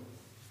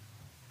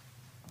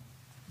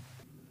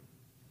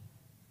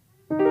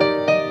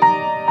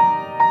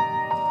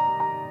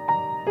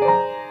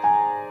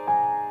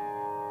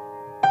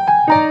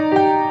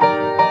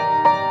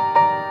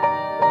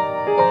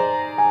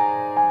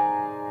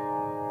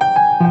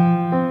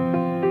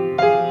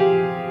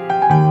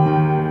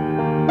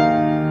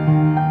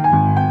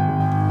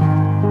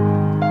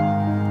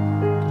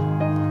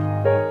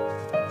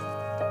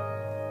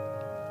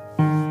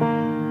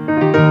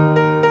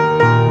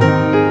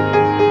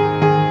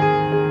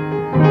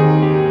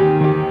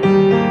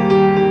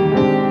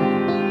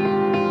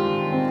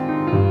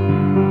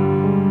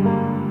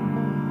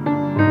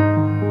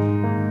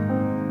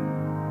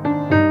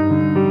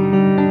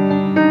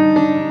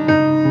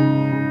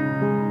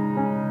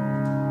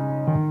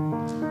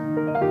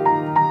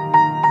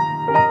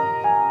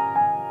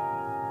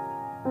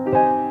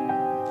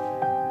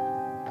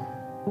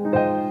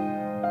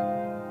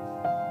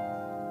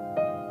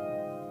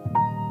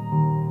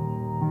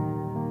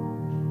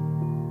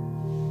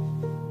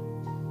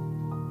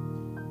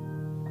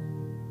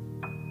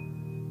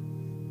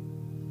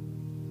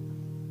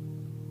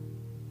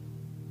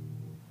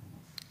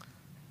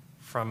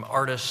 From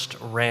artist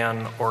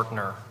Ran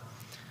Ortner.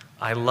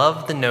 "I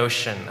love the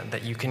notion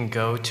that you can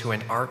go to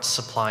an art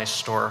supply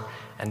store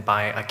and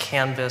buy a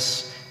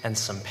canvas and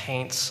some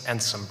paints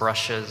and some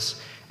brushes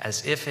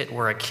as if it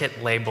were a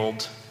kit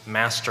labeled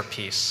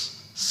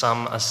masterpiece,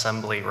 some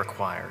assembly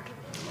required.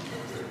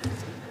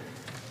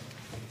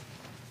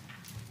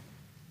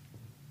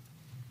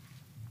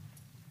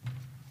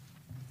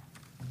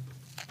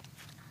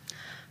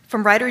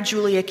 From writer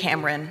Julia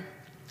Cameron,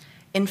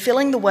 in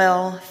filling the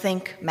well,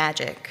 think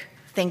magic,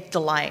 think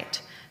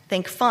delight,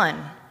 think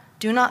fun.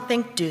 Do not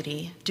think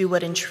duty. Do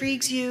what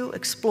intrigues you,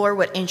 explore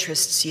what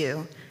interests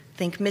you.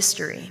 Think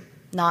mystery,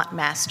 not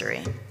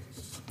mastery.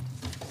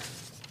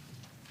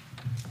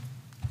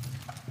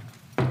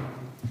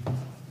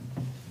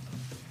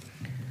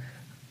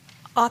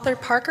 Author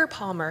Parker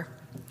Palmer.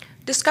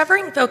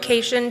 Discovering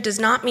vocation does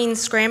not mean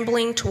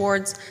scrambling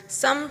towards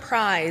some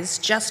prize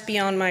just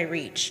beyond my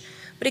reach,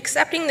 but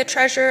accepting the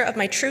treasure of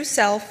my true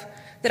self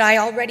that I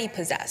already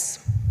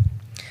possess.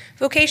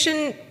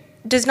 Vocation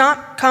does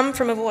not come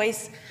from a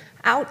voice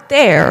out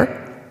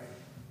there.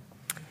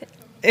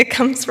 It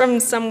comes from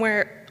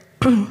somewhere.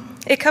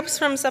 It comes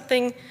from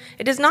something.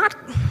 It does not.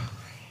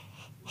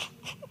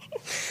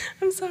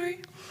 I'm sorry.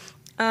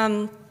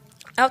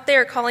 Out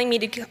there calling me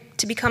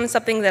to become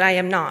something that I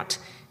am not.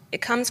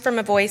 It comes from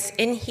a voice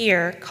in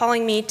here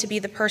calling me to be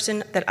the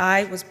person that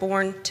I was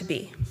born to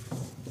be.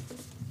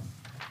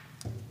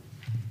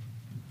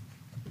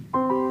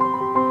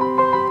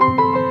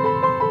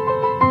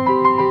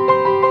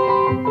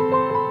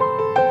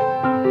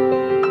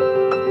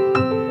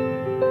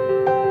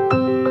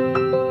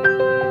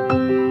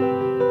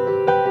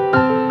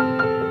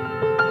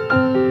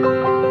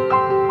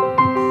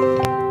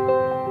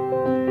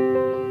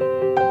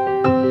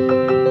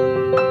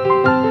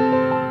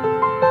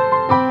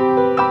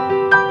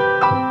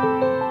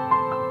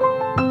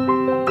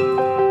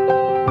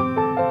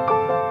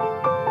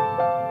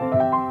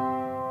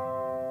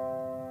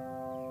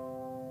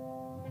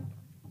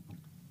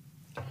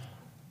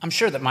 I'm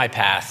sure that my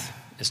path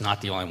is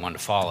not the only one to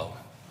follow.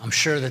 I'm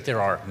sure that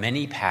there are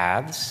many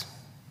paths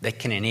that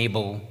can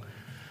enable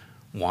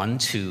one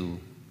to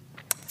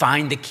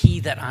find the key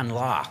that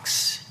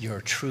unlocks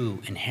your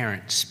true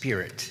inherent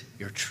spirit,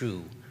 your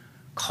true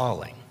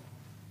calling.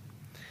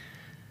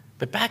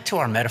 But back to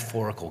our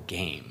metaphorical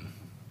game,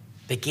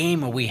 the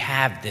game where we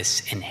have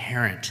this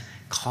inherent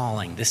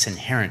calling, this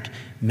inherent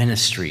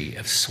ministry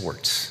of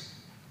sorts.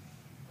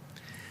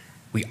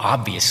 We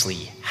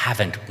obviously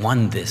haven't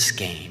won this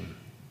game.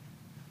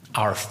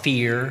 Our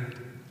fear,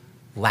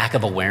 lack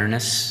of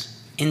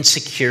awareness,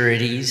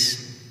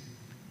 insecurities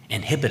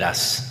inhibit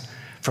us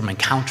from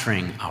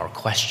encountering our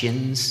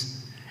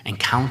questions,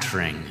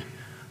 encountering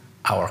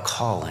our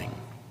calling.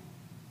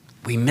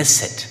 We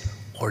miss it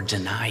or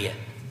deny it.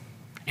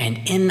 And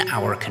in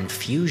our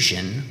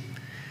confusion,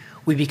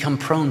 we become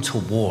prone to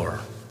war,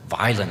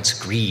 violence,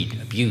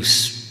 greed,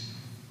 abuse,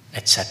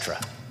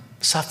 etc.,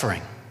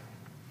 suffering.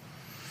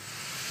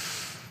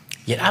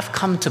 Yet I've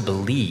come to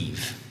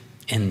believe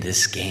in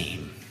this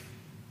game.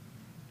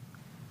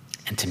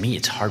 And to me,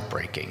 it's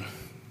heartbreaking,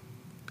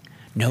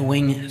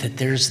 knowing that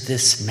there's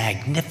this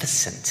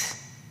magnificent,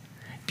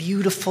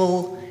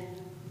 beautiful,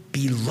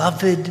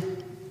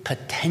 beloved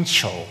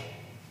potential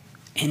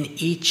in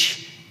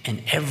each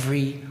and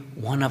every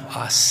one of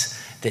us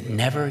that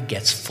never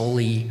gets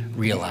fully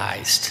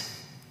realized.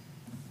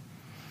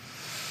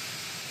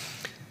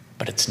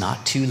 But it's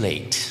not too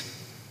late.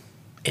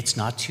 It's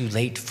not too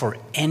late for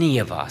any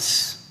of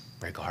us,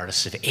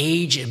 regardless of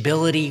age,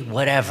 ability,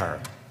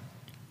 whatever.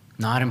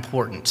 Not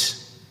important.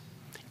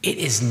 It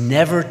is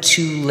never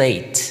too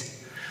late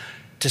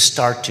to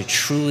start to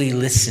truly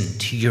listen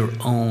to your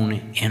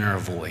own inner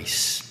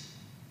voice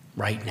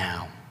right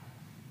now.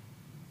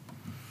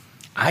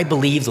 I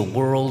believe the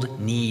world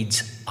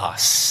needs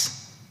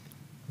us.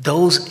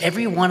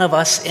 Every one of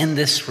us in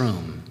this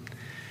room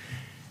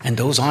and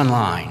those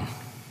online.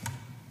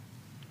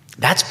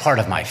 That's part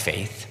of my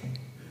faith.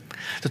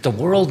 That the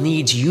world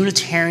needs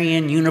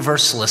Unitarian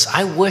Universalists.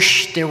 I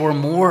wish there were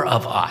more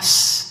of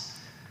us,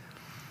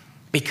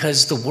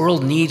 because the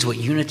world needs what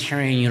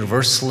Unitarian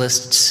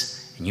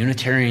Universalists and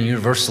Unitarian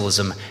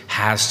Universalism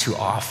has to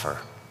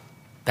offer.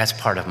 That's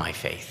part of my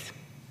faith.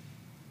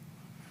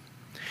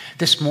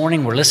 This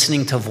morning we're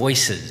listening to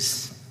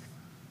voices.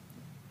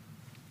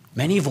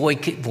 Many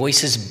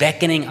voices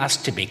beckoning us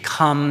to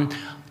become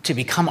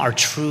our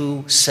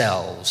true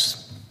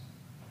selves.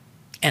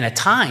 And at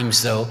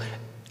times, though,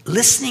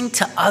 listening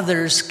to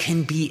others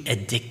can be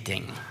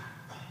addicting.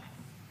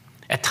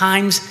 At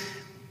times,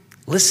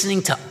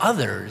 listening to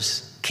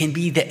others can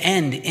be the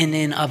end in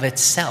and of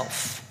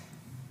itself.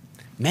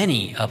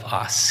 Many of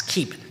us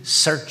keep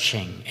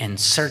searching and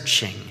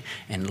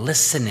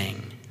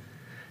listening.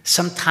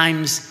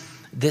 Sometimes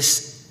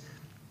this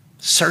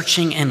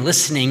searching and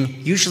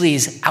listening usually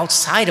is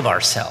outside of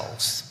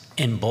ourselves,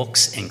 in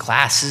books, in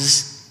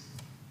classes,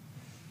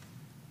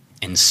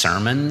 in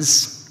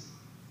sermons.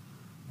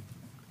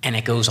 And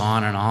it goes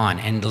on,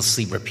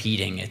 endlessly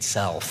repeating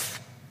itself.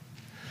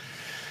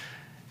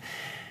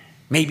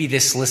 Maybe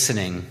this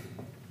listening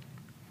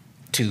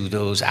to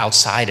those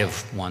outside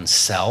of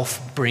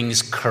oneself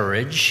brings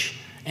courage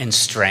and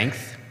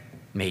strength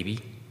maybe.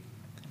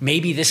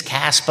 Maybe this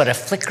casts but a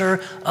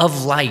flicker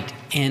of light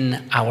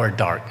in our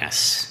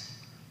darkness.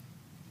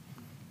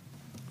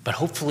 But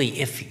hopefully,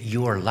 if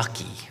you're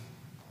lucky,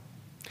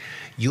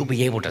 you'll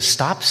be able to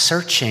stop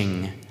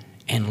searching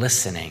and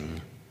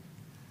listening,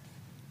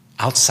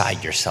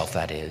 outside yourself,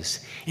 that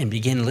is, and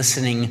begin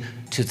listening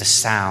to the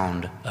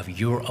sound of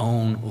your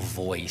own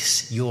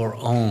voice, your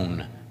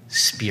own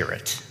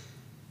spirit.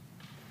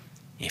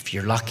 If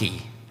you're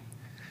lucky,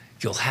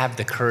 you'll have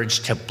the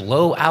courage to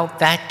blow out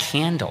that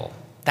candle,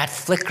 that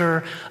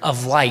flicker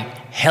of light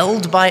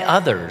held by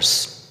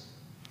others,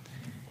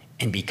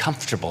 and be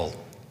comfortable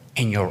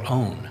in your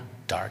own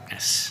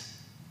darkness.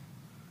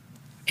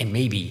 And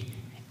maybe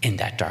in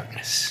that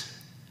darkness,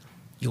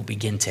 you'll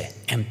begin to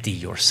empty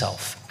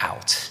yourself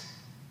out.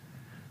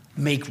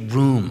 Make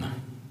room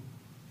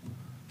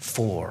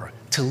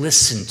to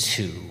listen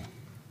to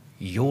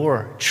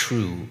your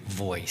true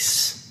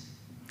voice.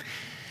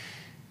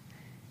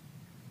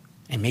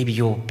 And maybe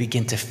you'll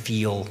begin to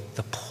feel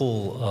the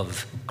pull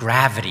of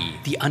gravity,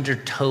 the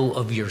undertow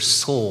of your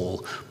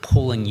soul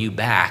pulling you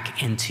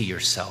back into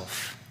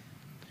yourself,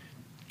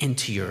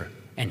 into your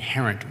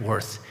inherent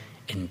worth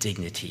and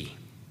dignity,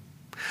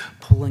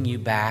 pulling you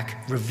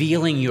back,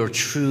 revealing your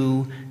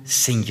true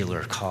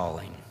singular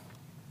calling.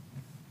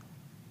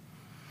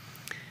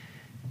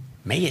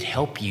 May it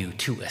help you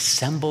to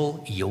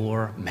assemble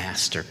your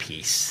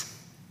masterpiece,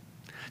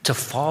 to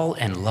fall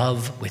in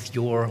love with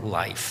your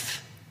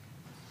life.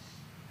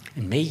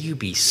 And may you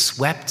be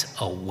swept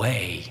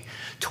away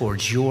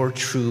towards your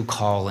true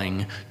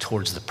calling,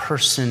 towards the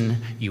person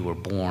you were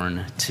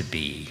born to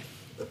be.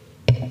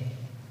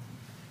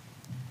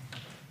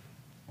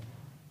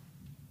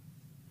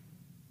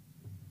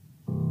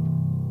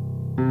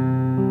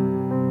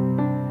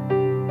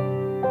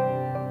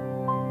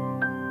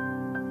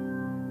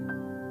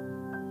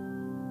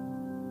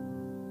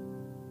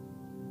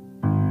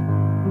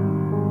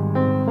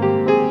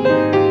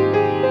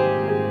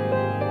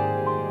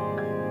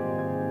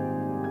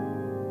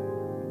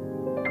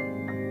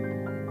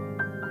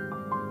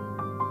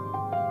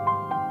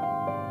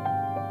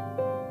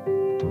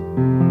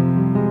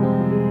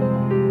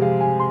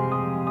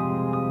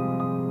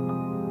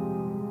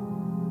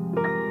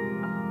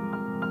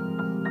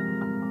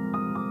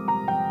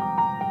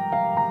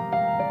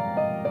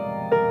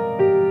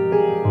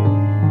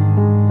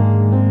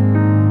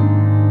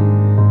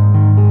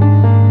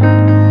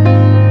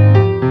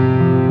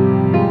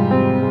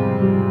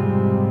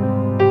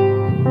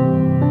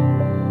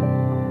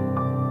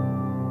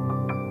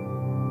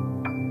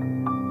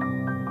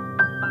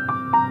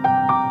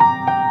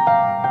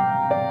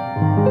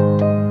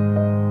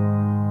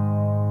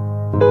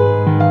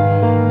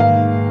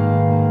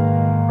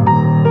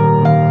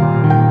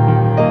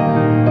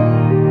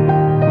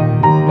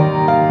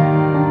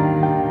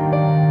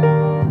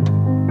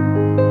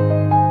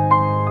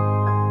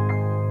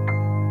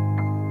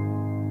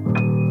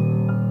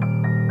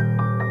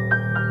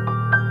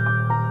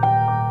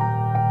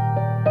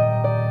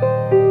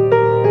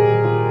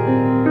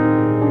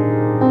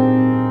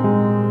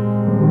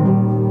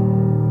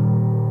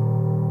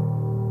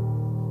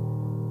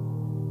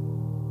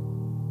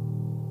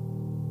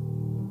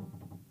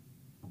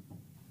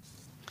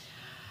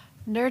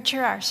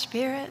 Nurture our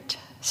spirit,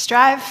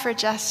 strive for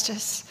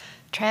justice,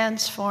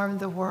 transform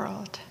the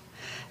world.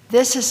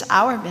 This is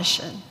our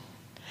mission,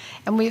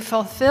 and we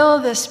fulfill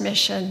this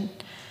mission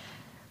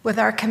with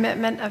our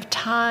commitment of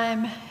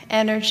time,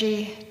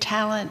 energy,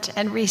 talent,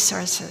 and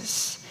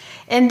resources.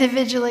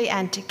 Individually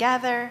and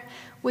together,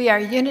 we are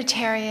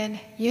Unitarian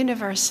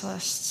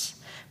Universalists,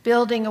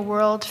 building a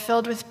world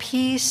filled with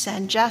peace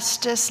and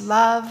justice,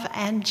 love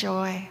and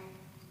joy.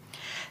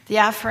 The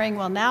offering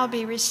will now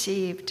be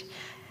received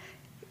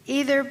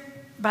either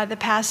by the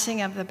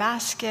passing of the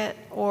basket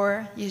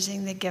or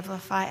using the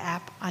Givelify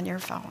app on your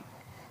phone.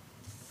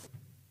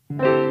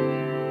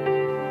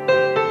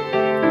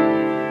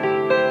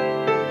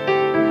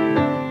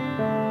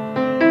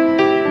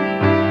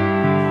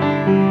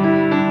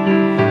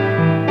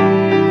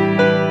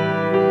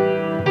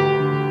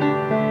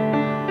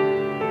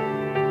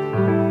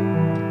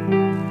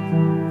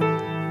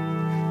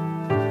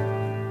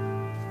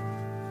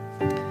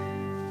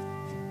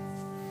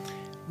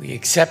 We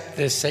accept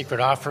this sacred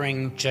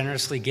offering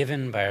generously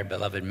given by our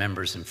beloved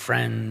members and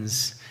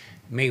friends.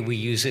 May we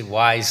use it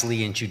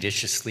wisely and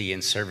judiciously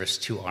in service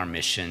to our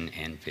mission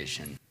and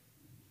vision.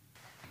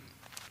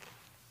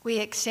 We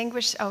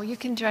extinguish, you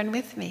can join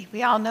with me.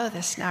 We all know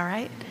this now,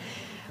 right?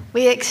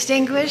 We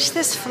extinguish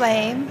this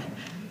flame,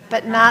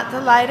 but not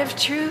the light of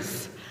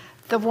truth,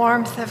 the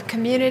warmth of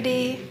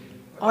community,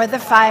 or the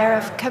fire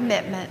of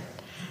commitment.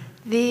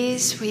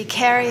 These we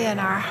carry in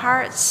our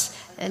hearts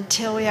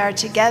until we are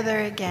together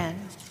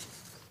again.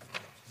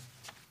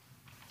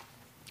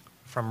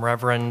 From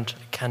Reverend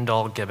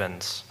Kendall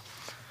Gibbons.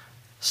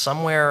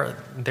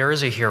 Somewhere there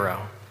is a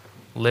hero,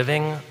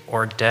 living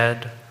or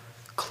dead,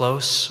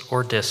 close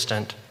or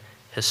distant,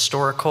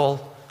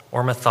 historical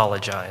or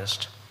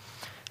mythologized.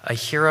 A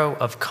hero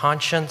of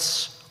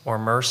conscience or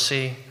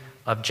mercy,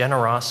 of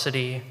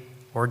generosity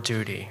or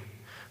duty,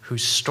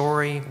 whose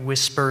story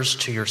whispers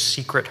to your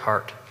secret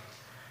heart,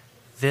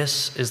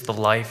 "This is the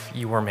life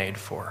you were made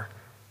for.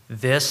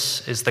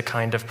 This is the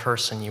kind of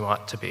person you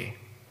ought to be."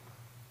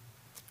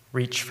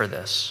 Reach for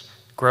this.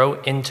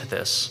 Grow into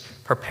this.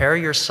 Prepare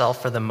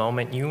yourself for the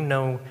moment you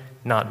know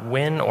not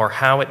when or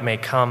how it may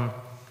come,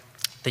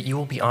 that you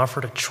will be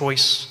offered a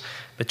choice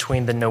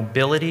between the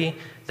nobility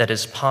that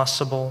is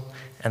possible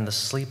and the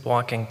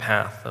sleepwalking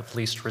path of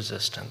least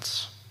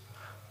resistance.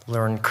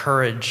 Learn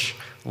courage,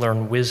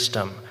 learn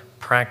wisdom,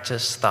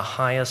 practice the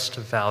highest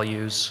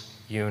values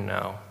you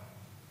know.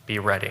 Be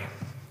ready.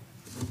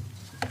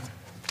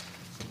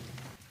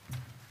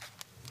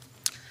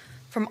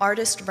 From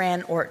artist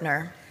Ran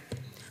Ortner.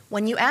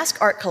 When you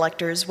ask art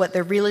collectors what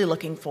they're really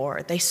looking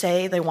for, they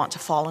say they want to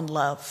fall in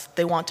love,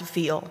 they want to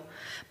feel.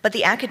 But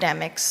the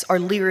academics are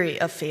leery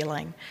of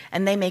feeling,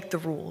 and they make the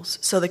rules,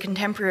 so the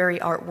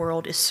contemporary art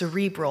world is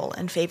cerebral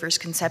and favors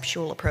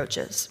conceptual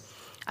approaches.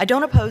 I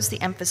don't oppose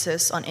the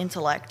emphasis on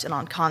intellect and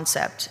on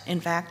concept. In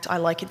fact, I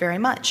like it very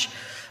much.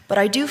 But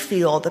I do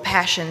feel the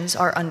passions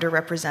are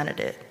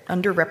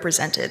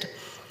underrepresented.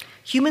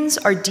 Humans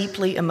are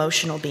deeply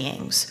emotional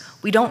beings.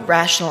 We don't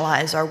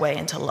rationalize our way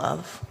into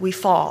love. We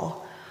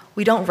fall.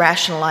 We don't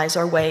rationalize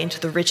our way into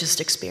the richest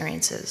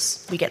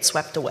experiences. We get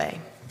swept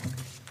away.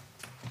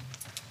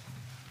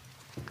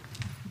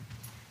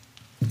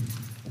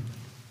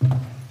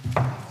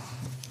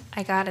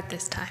 I got it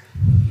this time.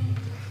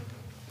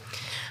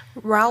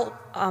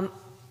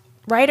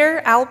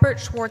 Writer Albert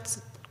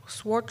Schweitzer.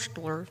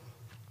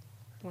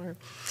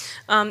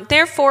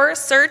 Therefore,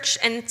 search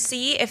and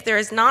see if there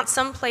is not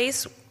some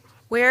place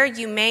where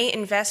you may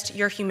invest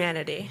your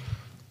humanity.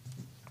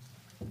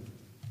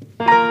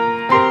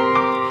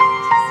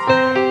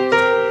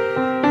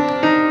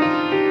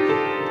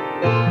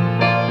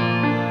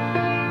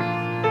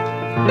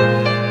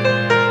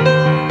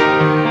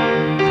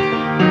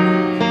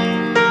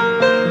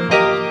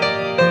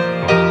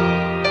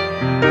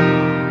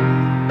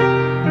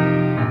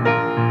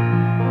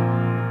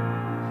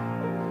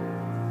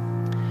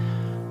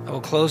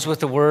 Close with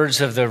the words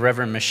of the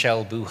Reverend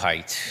Michelle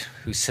Buheit,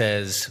 who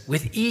says,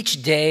 "With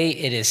each day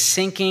it is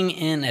sinking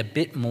in a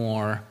bit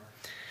more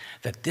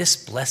that this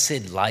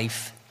blessed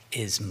life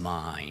is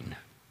mine.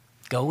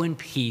 Go in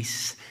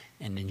peace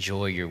and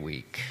enjoy your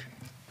week."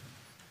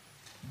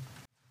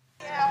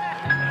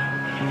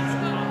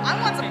 I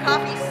want some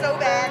coffee so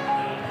bad.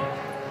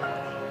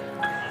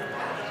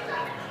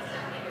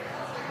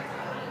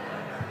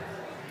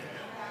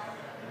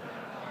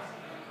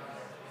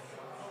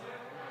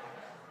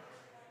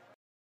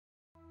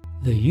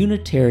 The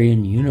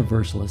Unitarian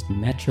Universalist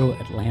Metro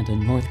Atlanta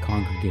North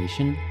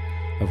Congregation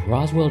of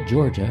Roswell,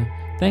 Georgia,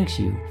 thanks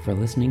you for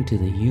listening to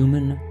the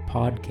Human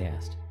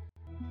Podcast.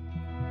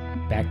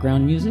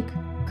 Background music,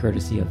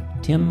 courtesy of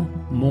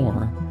Tim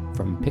Moore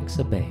from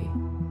Pixabay.